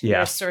impact. Yeah.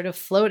 You're sort of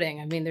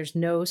floating. There's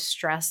no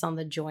stress on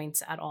the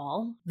joints at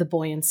all. The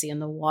buoyancy in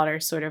the water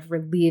sort of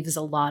relieves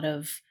a lot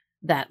of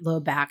that low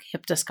back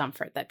hip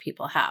discomfort that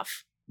people have.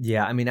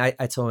 Yeah.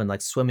 I tell women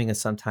swimming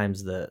is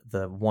sometimes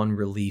the one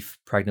relief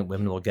pregnant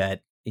women will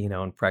get,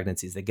 in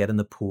pregnancies. They get in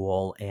the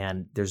pool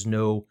and there's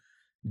no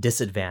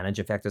disadvantage.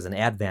 In fact, there's an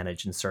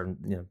advantage in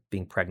certain,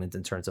 being pregnant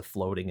in terms of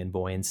floating and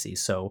buoyancy.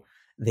 So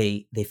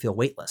they feel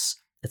weightless.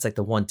 It's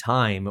the one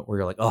time where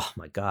you're oh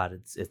my God,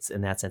 it's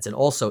in that sense. And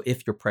also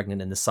if you're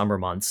pregnant in the summer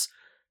months,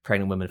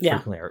 pregnant women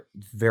frequently are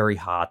very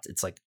hot.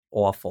 It's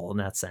awful in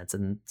that sense.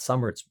 And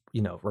summer, it's,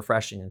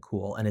 refreshing and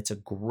cool. And it's a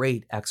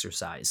great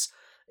exercise.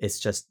 It's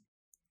just,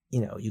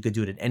 you could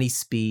do it at any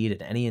speed,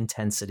 at any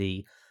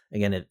intensity.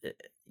 Again,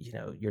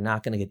 you're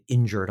not going to get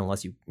injured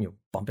unless you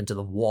bump into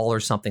the wall or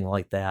something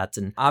like that.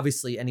 And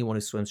obviously anyone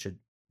who swims should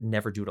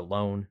never do it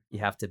alone. You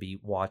have to be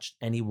watched.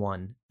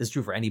 Anyone, this is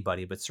true for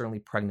anybody, but certainly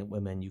pregnant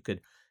women, you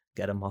could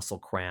get a muscle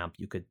cramp.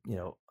 You could,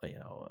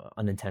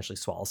 unintentionally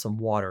swallow some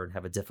water and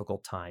have a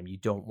difficult time. You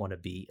don't want to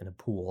be in a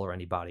pool or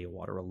any body of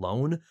water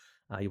alone.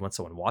 You want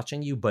someone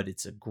watching you, but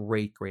it's a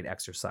great, great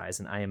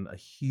exercise. And I am a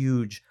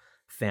huge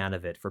fan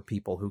of it for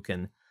people who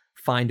can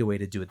find a way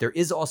to do it. There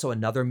is also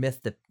another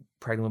myth that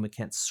pregnant women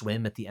can't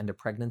swim at the end of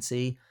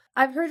pregnancy.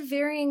 I've heard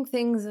varying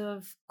things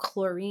of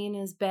chlorine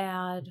is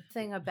bad.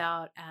 Thing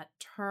about at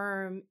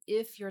term,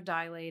 if you're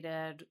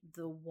dilated,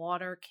 the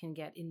water can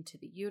get into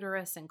the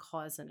uterus and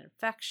cause an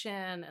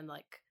infection. And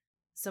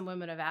some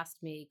women have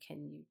asked me,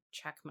 can you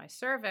check my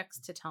cervix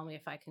to tell me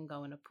if I can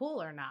go in a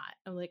pool or not?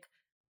 I'm well,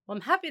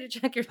 I'm happy to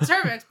check your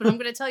cervix, but I'm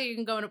going to tell you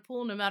can go in a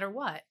pool no matter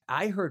what.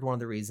 I heard one of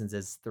the reasons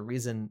is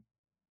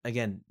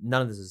again,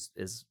 none of this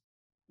is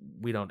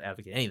we don't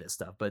advocate any of this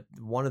stuff, but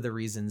one of the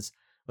reasons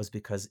was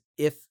because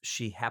if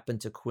she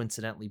happened to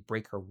coincidentally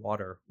break her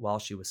water while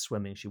she was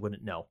swimming, she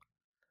wouldn't know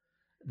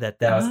that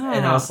was,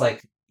 and I was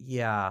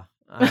yeah,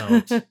 I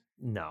don't,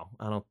 no,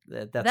 I don't,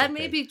 that's that okay.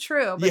 may be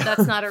true, but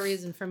that's not a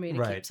reason for me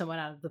to keep someone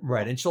out of the pool.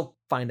 Right. And she'll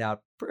find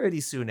out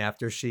pretty soon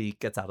after she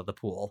gets out of the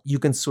pool. You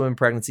can swim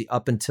pregnancy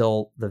up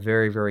until the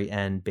very, very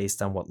end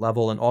based on what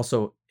level. And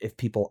also if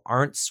people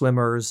aren't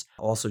swimmers,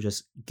 also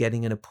just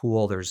getting in a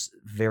pool, there's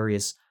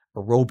various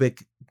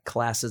aerobic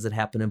classes that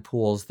happen in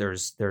pools.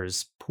 There's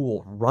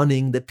pool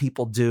running that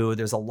people do.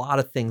 There's a lot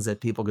of things that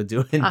people could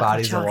do in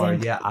bodies of water.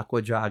 Yeah,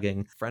 aqua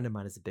jogging. A friend of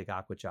mine is a big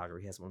aqua jogger.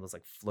 He has one of those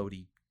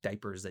floaty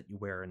diapers that you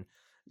wear, and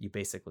you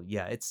basically,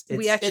 it's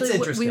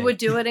interesting. We would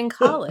do it in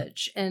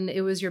college, and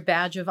it was your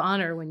badge of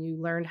honor when you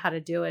learned how to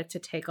do it, to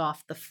take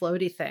off the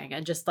floaty thing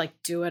and just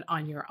do it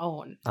on your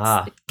own.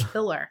 It's the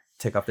killer.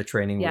 Take off the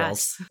training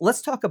wheels.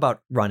 Let's talk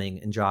about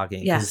running and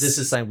jogging, because this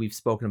is something we've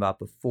spoken about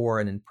before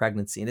and in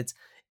pregnancy, and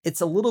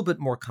it's a little bit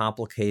more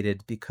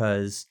complicated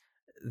because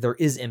there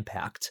is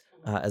impact,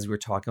 as we were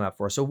talking about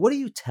before. So what do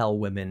you tell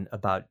women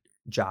about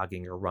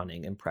jogging or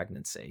running in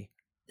pregnancy?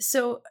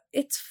 So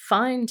it's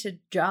fine to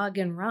jog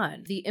and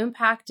run. The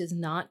impact is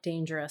not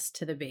dangerous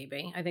to the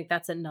baby. I think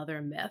that's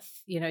another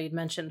myth. You'd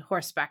mentioned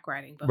horseback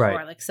riding before.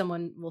 Right.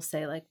 Someone will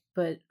say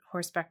but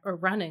horseback or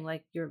running,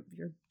 you're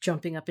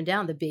jumping up and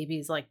down. The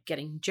baby's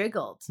getting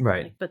jiggled.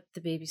 Right. But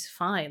the baby's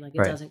fine. It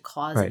doesn't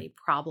cause any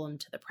problem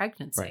to the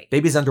pregnancy. Right.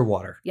 Baby's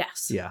underwater.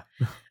 Yes. Yeah.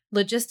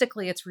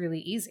 logistically, it's really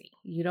easy.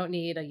 You don't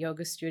need a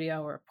yoga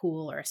studio or a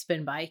pool or a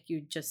spin bike.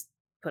 You just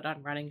put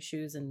on running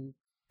shoes and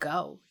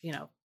go.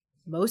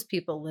 Most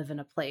people live in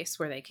a place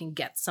where they can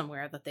get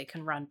somewhere that they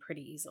can run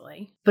pretty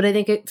easily. But I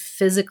think it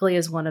physically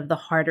is one of the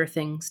harder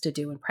things to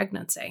do in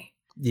pregnancy.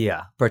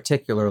 Yeah,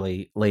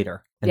 particularly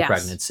later in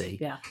pregnancy.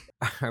 Yeah.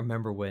 I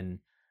remember when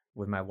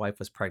my wife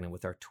was pregnant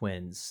with our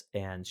twins,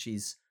 and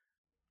she's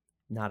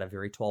not a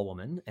very tall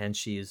woman, and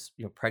she's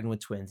pregnant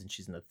with twins, and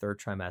she's in the 3rd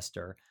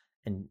trimester,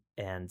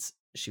 and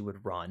she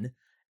would run,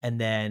 and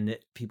then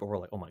people were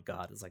like, "Oh my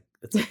God!" It's like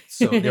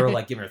so they were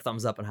like giving her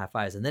thumbs up and high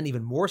fives, and then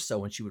even more so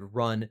when she would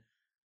run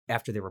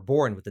after they were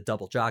born with the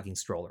double jogging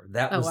stroller.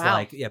 That was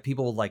like, yeah,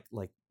 people would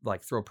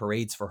like throw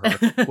parades for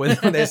her when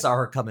they saw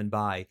her coming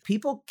by.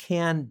 People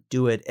can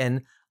do it.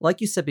 And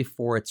like you said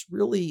before, it's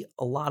really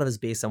a lot of it is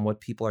based on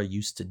what people are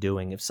used to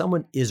doing. If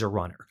someone is a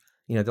runner,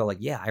 they're like,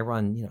 yeah, I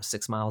run,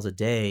 6 miles a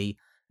day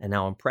and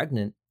now I'm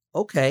pregnant.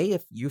 Okay.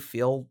 If you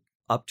feel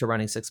up to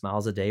running 6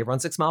 miles a day,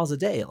 run 6 miles a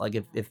day. Like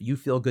if you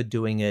feel good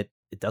doing it,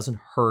 it doesn't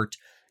hurt,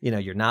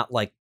 you're not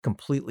like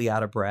completely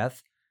out of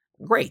breath.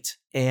 Great.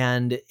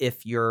 And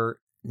if you're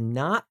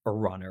not a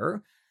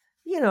runner,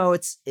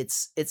 it's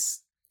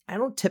I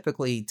don't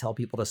typically tell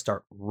people to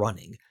start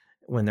running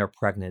when they're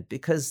pregnant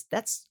because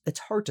it's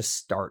hard to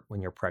start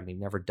when you're pregnant.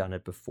 You've never done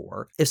it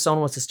before. If someone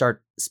wants to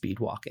start speed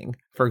walking,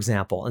 for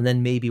example, and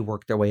then maybe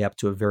work their way up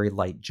to a very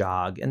light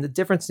jog, and the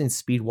difference in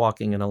speed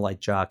walking and a light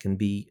jog can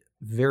be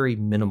very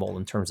minimal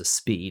in terms of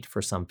speed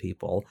for some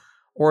people.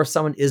 Or if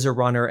someone is a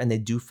runner and they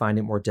do find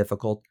it more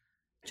difficult,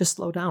 just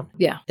slow down.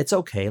 Yeah. It's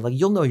okay. Like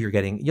you'll know if you're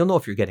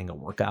getting a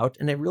workout,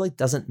 and it really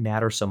doesn't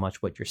matter so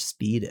much what your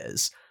speed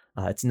is.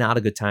 It's not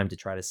a good time to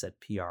try to set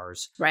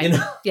PRs. Right.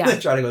 Yeah.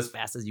 Try to go as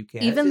fast as you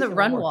can. Even the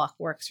run walk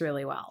works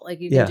really well. Like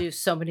you can do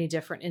so many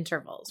different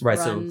intervals. Right.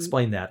 So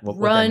explain that. What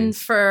that run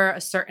means. for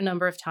a certain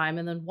number of time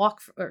and then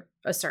walk for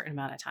a certain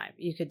amount of time.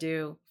 You could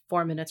do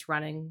 4 minutes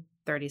running,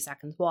 30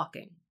 seconds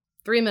walking,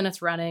 3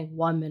 minutes running,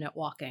 1 minute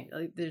walking.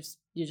 Like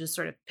you just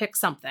sort of pick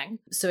something.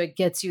 So it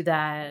gets you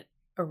that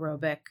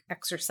aerobic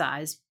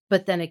exercise,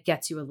 but then it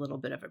gets you a little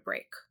bit of a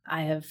break.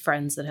 I have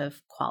friends that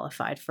have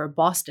qualified for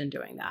Boston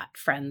doing that.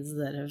 Friends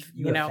that have,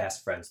 you have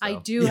fast friends, though.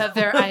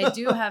 I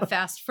do have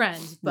fast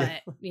friends,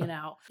 but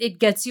it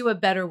gets you a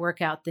better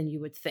workout than you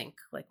would think.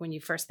 Like when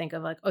you first think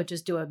of like, oh,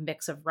 just do a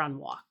mix of run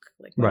walk.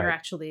 Like when you're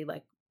actually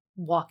like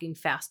walking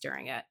fast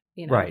during it,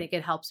 I think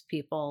it helps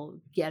people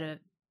get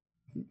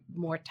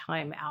more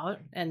time out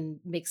and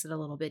makes it a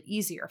little bit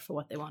easier for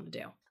what they want to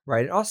do.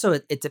 Right. Also,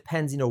 it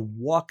depends,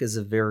 walk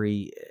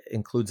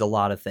includes a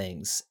lot of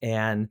things.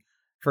 And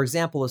for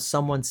example, if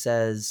someone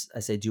says, I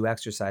say, do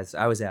exercise,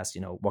 I always ask,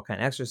 what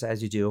kind of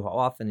exercise you do, how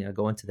often,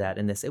 go into that.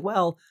 And they say,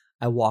 well,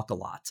 I walk a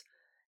lot.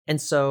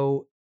 And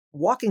so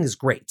walking is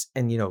great.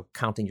 And,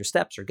 counting your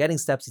steps or getting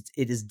steps,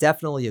 it is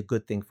definitely a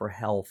good thing for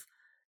health.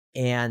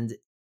 And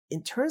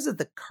in terms of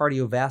the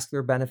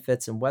cardiovascular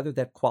benefits and whether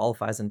that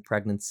qualifies in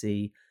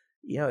pregnancy,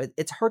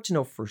 it's hard to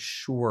know for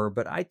sure.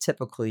 But I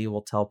typically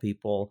will tell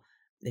people,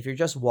 if you're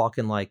just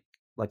walking like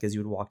as you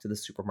would walk to the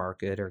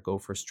supermarket or go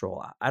for a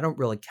stroll, I don't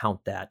really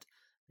count that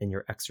in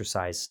your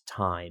exercise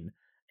time.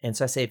 And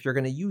so I say, if you're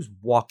going to use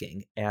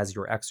walking as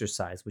your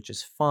exercise, which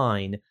is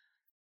fine,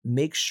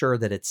 make sure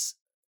that it's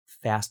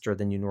faster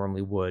than you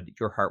normally would.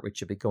 Your heart rate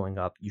should be going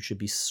up. You should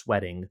be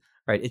sweating,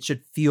 right? It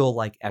should feel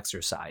like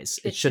exercise.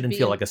 It shouldn't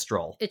feel like a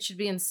stroll. It should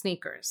be in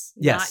sneakers,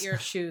 yes. Not your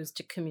shoes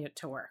to commute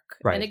to work.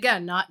 Right. And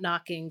again, not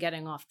knocking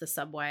getting off the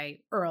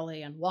subway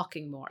early and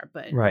walking more,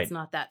 but it's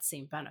not that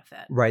same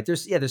benefit. Right.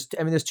 There's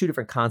two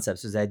different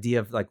concepts. There's the idea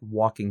of like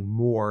walking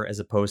more as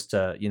opposed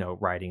to,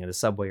 riding in a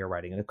subway or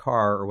riding in a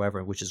car or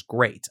whatever, which is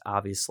great,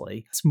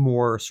 obviously. It's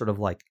more sort of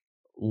like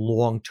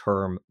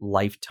long-term,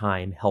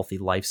 lifetime, healthy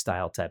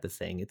lifestyle type of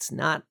thing. It's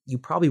not, you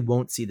probably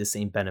won't see the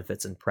same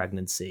benefits in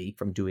pregnancy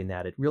from doing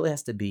that. It really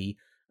has to be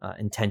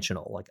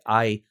intentional. Like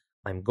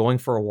I'm going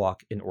for a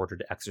walk in order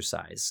to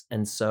exercise.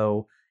 And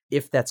so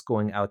if that's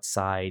going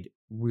outside,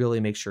 really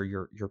make sure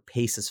your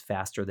pace is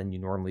faster than you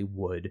normally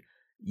would.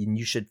 And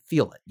you should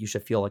feel it. You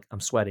should feel like I'm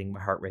sweating,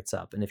 my heart rate's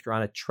up. And if you're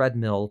on a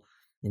treadmill,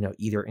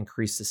 either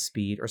increase the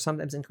speed or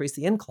sometimes increase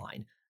the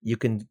incline. You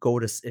can go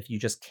to, if you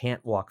just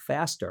can't walk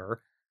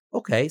faster,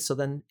 okay, so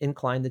then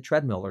incline the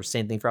treadmill, or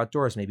same thing for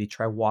outdoors. Maybe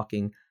try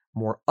walking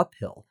more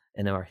uphill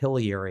in a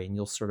hilly area and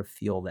you'll sort of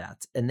feel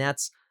that. And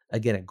that's,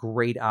 again, a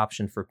great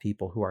option for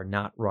people who are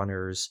not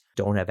runners,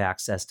 don't have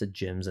access to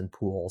gyms and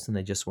pools, and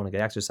they just want to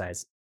get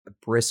exercise. A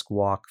brisk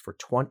walk for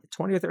 20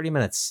 or 30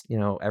 minutes,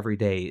 every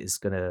day is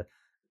going to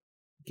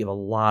give a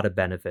lot of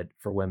benefit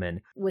for women.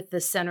 With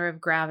the center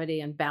of gravity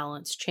and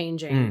balance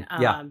changing,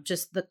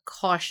 just the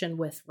caution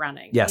with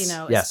running, yes.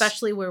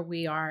 Especially where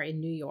we are in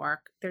New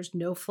York, there's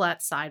no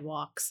flat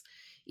sidewalks.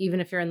 Even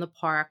if you're in the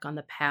park on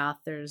the path,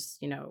 there's,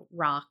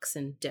 rocks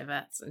and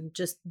divots, and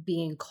just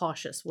being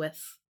cautious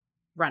with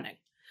running.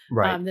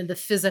 Right. Then the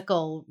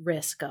physical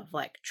risk of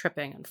like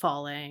tripping and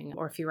falling,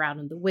 or if you're out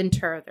in the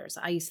winter, there's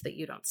ice that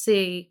you don't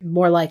see,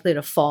 more likely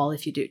to fall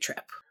if you do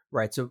trip.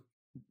 Right. So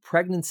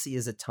pregnancy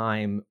is a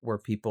time where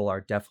people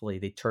are definitely,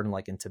 they turn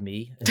like into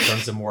me in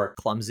terms of more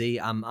clumsy.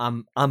 I'm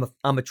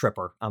a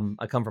tripper.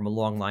 I come from a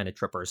long line of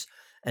trippers.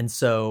 And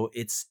so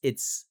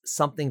it's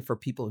something for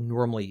people who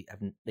normally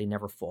they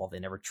never fall, they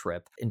never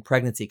trip. In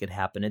pregnancy, it could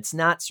happen. It's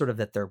not sort of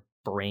that their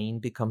brain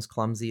becomes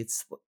clumsy.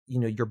 It's,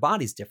 your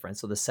body's different.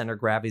 So the center of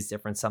gravity is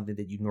different, something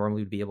that you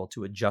normally would be able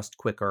to adjust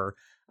quicker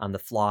on the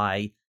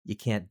fly. You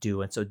can't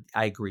do. And so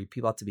I agree.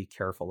 People have to be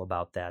careful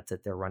about that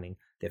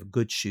they have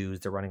good shoes,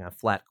 they're running on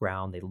flat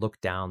ground, they look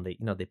down,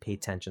 they pay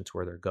attention to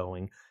where they're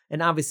going.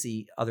 And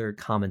obviously other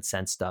common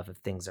sense stuff, if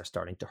things are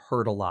starting to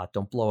hurt a lot,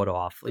 don't blow it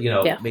off,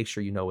 make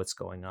sure you know what's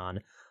going on.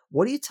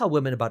 What do you tell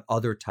women about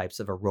other types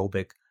of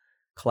aerobic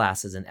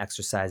classes and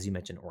exercise? You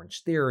mentioned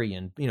Orange Theory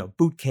and,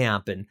 boot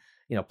camp and,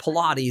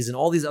 Pilates and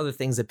all these other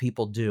things that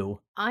people do.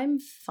 I'm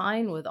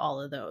fine with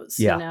all of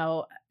those,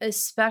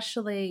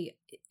 especially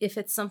if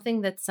it's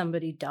something that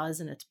somebody does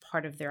and it's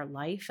part of their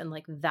life and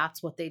like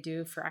that's what they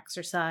do for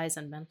exercise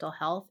and mental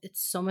health.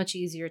 It's so much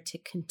easier to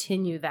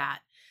continue that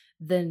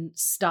than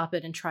stop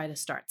it and try to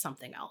start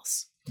something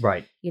else.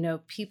 Right.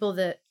 People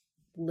that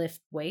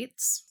lift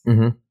weights,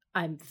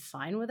 I'm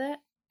fine with it.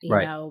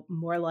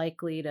 More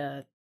likely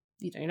to,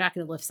 you're not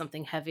going to lift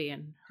something heavy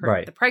and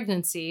hurt the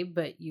pregnancy,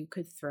 but you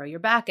could throw your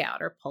back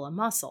out or pull a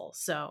muscle.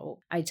 So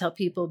I tell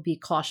people be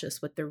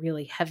cautious with the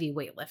really heavy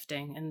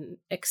weightlifting and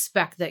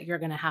expect that you're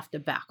going to have to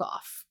back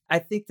off. I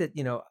think that,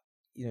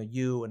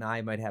 you and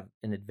I might have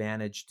an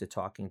advantage to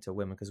talking to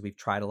women because we've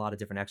tried a lot of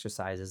different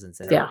exercises and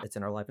it's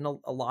in our life. And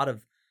a lot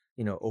of,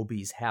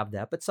 OBs have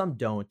that, but some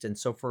don't. And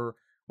so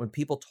when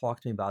people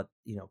talk to me about,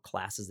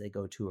 classes they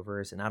go to or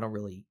various, and I don't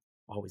really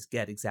always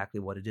get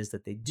exactly what it is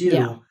that they do.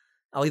 Yeah.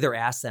 I'll either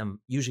ask them,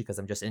 usually because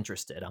I'm just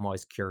interested. I'm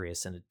always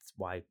curious, and it's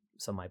why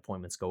some of my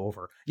appointments go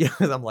over.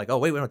 I'm like, oh,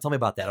 wait, tell me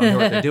about that. I don't know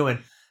what they're doing.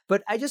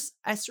 But I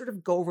sort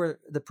of go over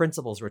the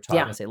principles we're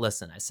talking and say,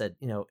 listen, I said,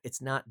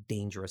 it's not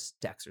dangerous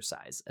to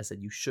exercise. I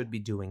said, you should be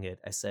doing it.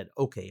 I said,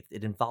 okay, if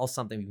it involves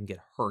something you can get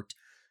hurt,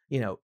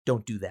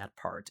 don't do that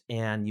part.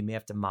 And you may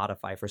have to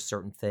modify for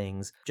certain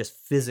things just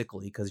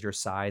physically because your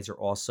size are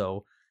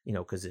also,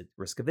 because it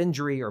risk of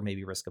injury or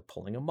maybe risk of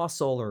pulling a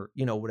muscle or,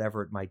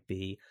 whatever it might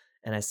be.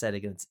 And I said,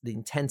 again, it's the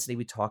intensity,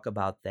 we talk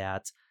about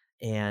that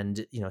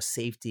and,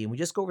 safety. And we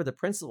just go over the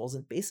principles.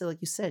 And basically,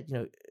 like you said,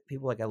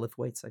 people like, I lift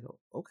weights. I go,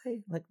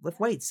 okay, like lift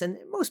weights. And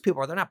most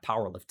people they're not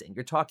powerlifting.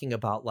 You're talking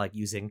about like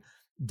using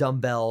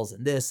dumbbells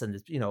and this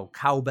and,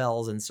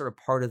 cowbells and sort of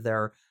part of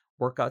their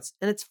workouts.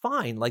 And it's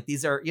fine. Like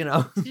these are, Did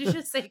you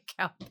just say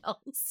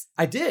cowbells?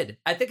 I did.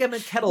 I think I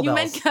meant kettlebells. You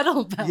meant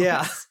kettlebells.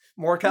 Yeah.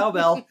 More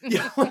cowbell.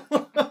 Yeah.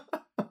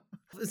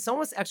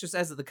 Someone's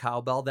exercise at the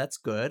cowbell. That's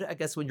good. I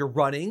guess when you're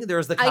running,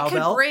 there's the cowbell. I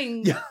could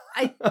bring.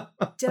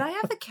 Did I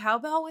have the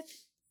cowbell with?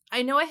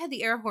 I know I had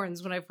the air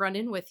horns when I've run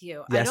in with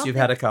you. Yes, you've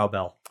had a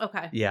cowbell.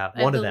 Okay. Yeah,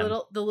 one of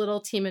them. The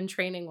little team in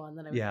training one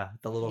that I. Yeah,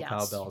 the little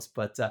cowbells.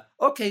 But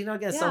okay,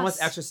 again,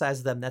 someone's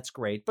exercise them. That's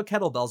great. But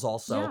kettlebells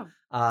also.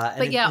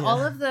 Yeah.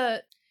 All of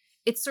the.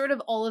 It's sort of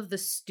all of the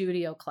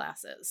studio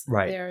classes.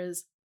 Right.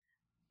 There's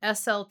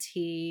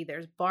SLT.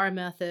 There's bar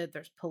method.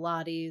 There's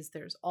Pilates.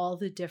 There's all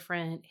the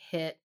different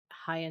HIIT,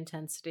 high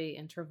intensity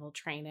interval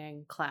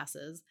training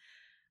classes.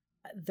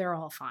 They're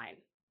all fine.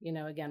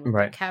 Again, with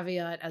the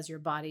caveat, as your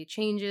body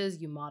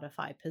changes, you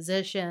modify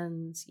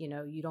positions,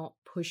 you don't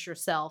push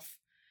yourself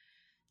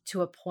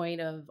to a point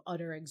of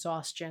utter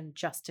exhaustion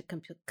just to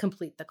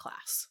complete the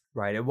class.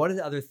 Right. And one of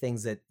the other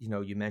things that,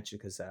 you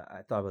mentioned, because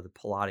I thought about the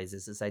Pilates,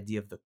 is this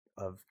idea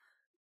of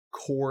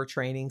core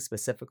training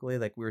specifically.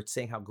 Like we were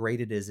saying how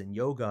great it is in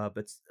yoga,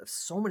 but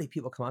so many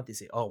people come out, they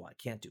say, oh, I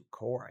can't do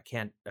core. I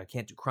can't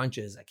do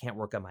crunches. I can't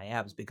work on my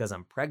abs because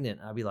I'm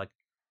pregnant. And I'd be like,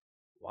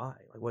 why?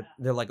 Like what?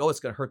 They're like, oh,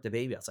 it's going to hurt the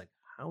baby. I was like,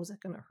 how is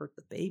that going to hurt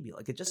the baby?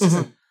 Like it just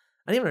doesn't,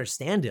 I don't even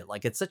understand it.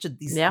 Like it's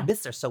these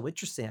myths are so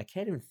interesting. I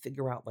can't even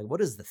figure out like,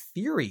 what is the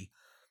theory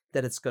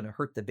that it's going to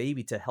hurt the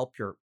baby to help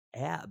your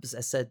abs?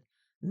 I said,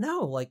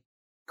 no, like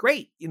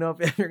great.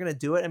 If you're going to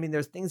do it, I mean,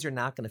 there's things you're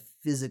not going to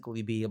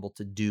physically be able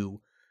to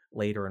do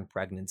later in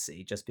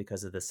pregnancy just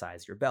because of the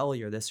size of your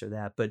belly or this or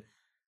that. But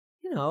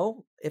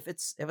if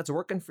it's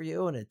working for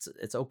you and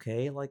it's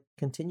okay, like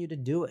continue to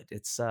do it.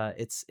 It's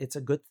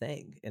a good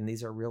thing. And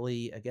these are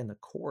really, again, the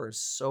core is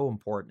so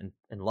important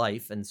in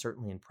life and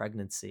certainly in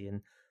pregnancy.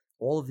 And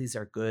all of these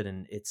are good.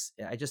 And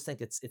I just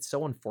think it's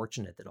so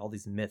unfortunate that all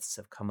these myths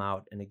have come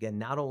out. And again,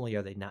 not only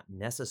are they not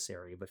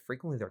necessary, but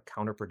frequently they're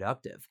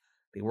counterproductive.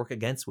 They work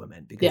against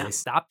women because they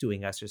stop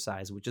doing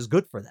exercise, which is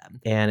good for them.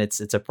 And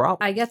it's a problem.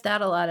 I get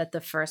that a lot at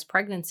the first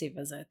pregnancy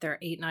visit. They're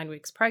 8-9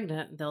 weeks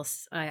pregnant.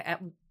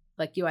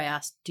 Like you, I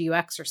asked, do you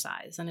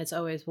exercise? And it's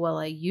always, well,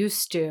 I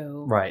used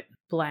to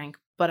blank,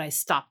 but I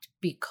stopped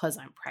because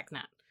I'm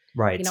pregnant.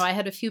 Right. I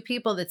had a few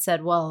people that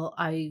said, well,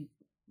 I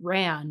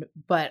ran,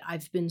 but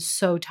I've been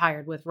so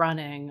tired with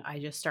running, I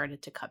just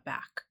started to cut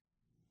back.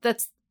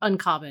 That's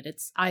uncommon.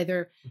 It's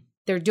either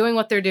they're doing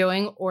what they're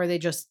doing or they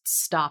just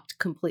stopped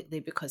completely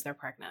because they're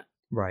pregnant.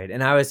 Right.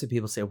 And I always have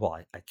people say, well,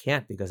 I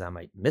can't because I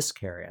might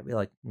miscarry. I'd be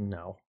like,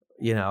 no.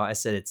 I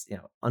said it's,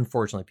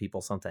 unfortunately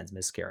people sometimes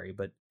miscarry,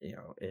 but, it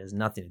has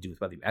nothing to do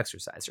with whether you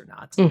exercise or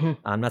not.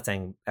 I'm not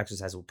saying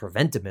exercise will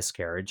prevent a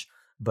miscarriage,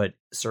 but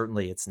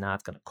certainly it's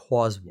not going to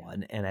cause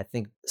one. And I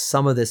think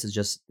some of this is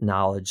just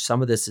knowledge.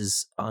 Some of this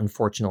is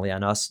unfortunately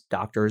on us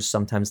doctors,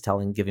 sometimes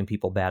giving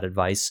people bad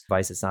advice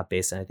that's not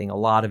based on anything. A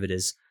lot of it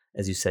is,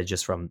 as you said,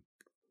 just from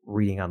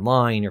reading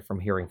online or from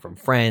hearing from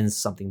friends,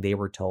 something they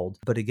were told.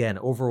 But again,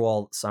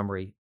 overall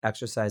summary,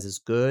 exercise is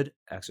good,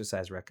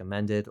 exercise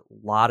recommended, a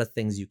lot of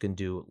things you can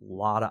do, a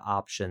lot of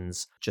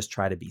options. Just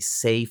try to be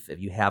safe.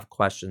 If you have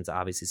questions,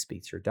 obviously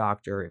speak to your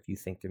doctor. If you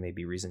think there may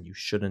be a reason you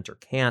shouldn't or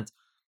can't,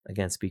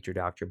 again, speak to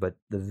your doctor. But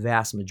the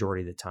vast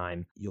majority of the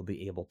time, you'll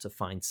be able to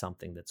find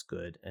something that's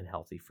good and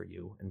healthy for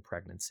you in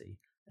pregnancy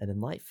and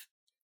in life.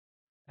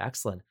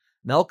 Excellent.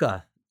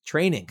 Melka,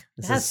 training.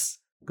 This is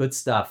good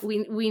stuff.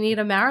 We need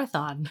a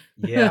marathon.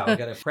 Yeah, we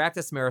got to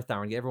practice marathon.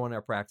 We're going to get everyone in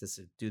our practice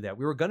to do that.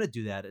 We were going to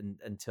do that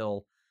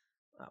until,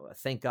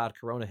 thank God,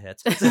 Corona hit.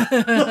 So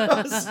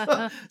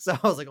I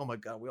was like, oh my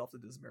God, we all have to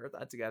do this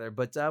marathon together.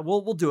 But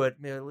we'll do it.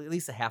 At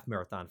least a half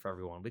marathon for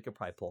everyone. We could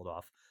probably pull it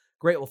off.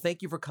 Great. Well,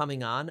 thank you for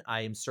coming on.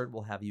 I am certain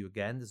we'll have you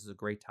again. This is a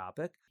great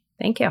topic.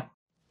 Thank you.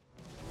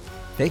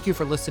 Thank you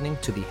for listening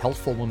to the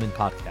Healthful Woman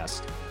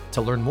podcast.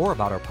 To learn more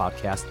about our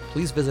podcast,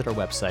 please visit our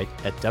website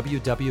at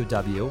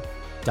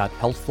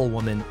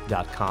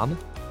www.healthfulwoman.com.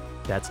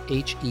 That's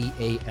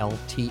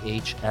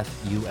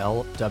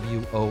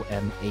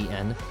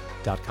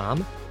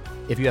HEALTHFULWOMAN.com.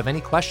 If you have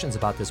any questions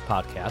about this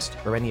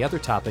podcast or any other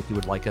topic you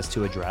would like us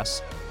to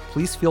address,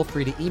 please feel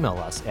free to email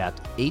us at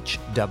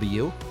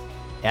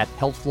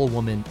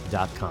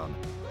hw@healthfulwoman.com.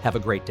 Have a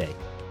great day.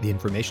 The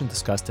information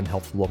discussed in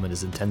Healthful Woman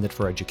is intended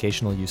for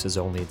educational uses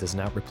only and does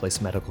not replace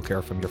medical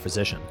care from your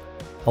physician.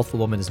 Healthful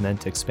Woman is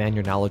meant to expand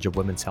your knowledge of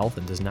women's health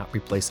and does not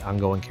replace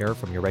ongoing care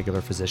from your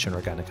regular physician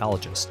or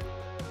gynecologist.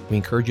 We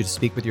encourage you to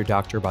speak with your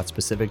doctor about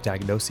specific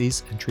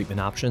diagnoses and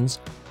treatment options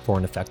for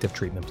an effective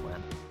treatment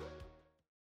plan.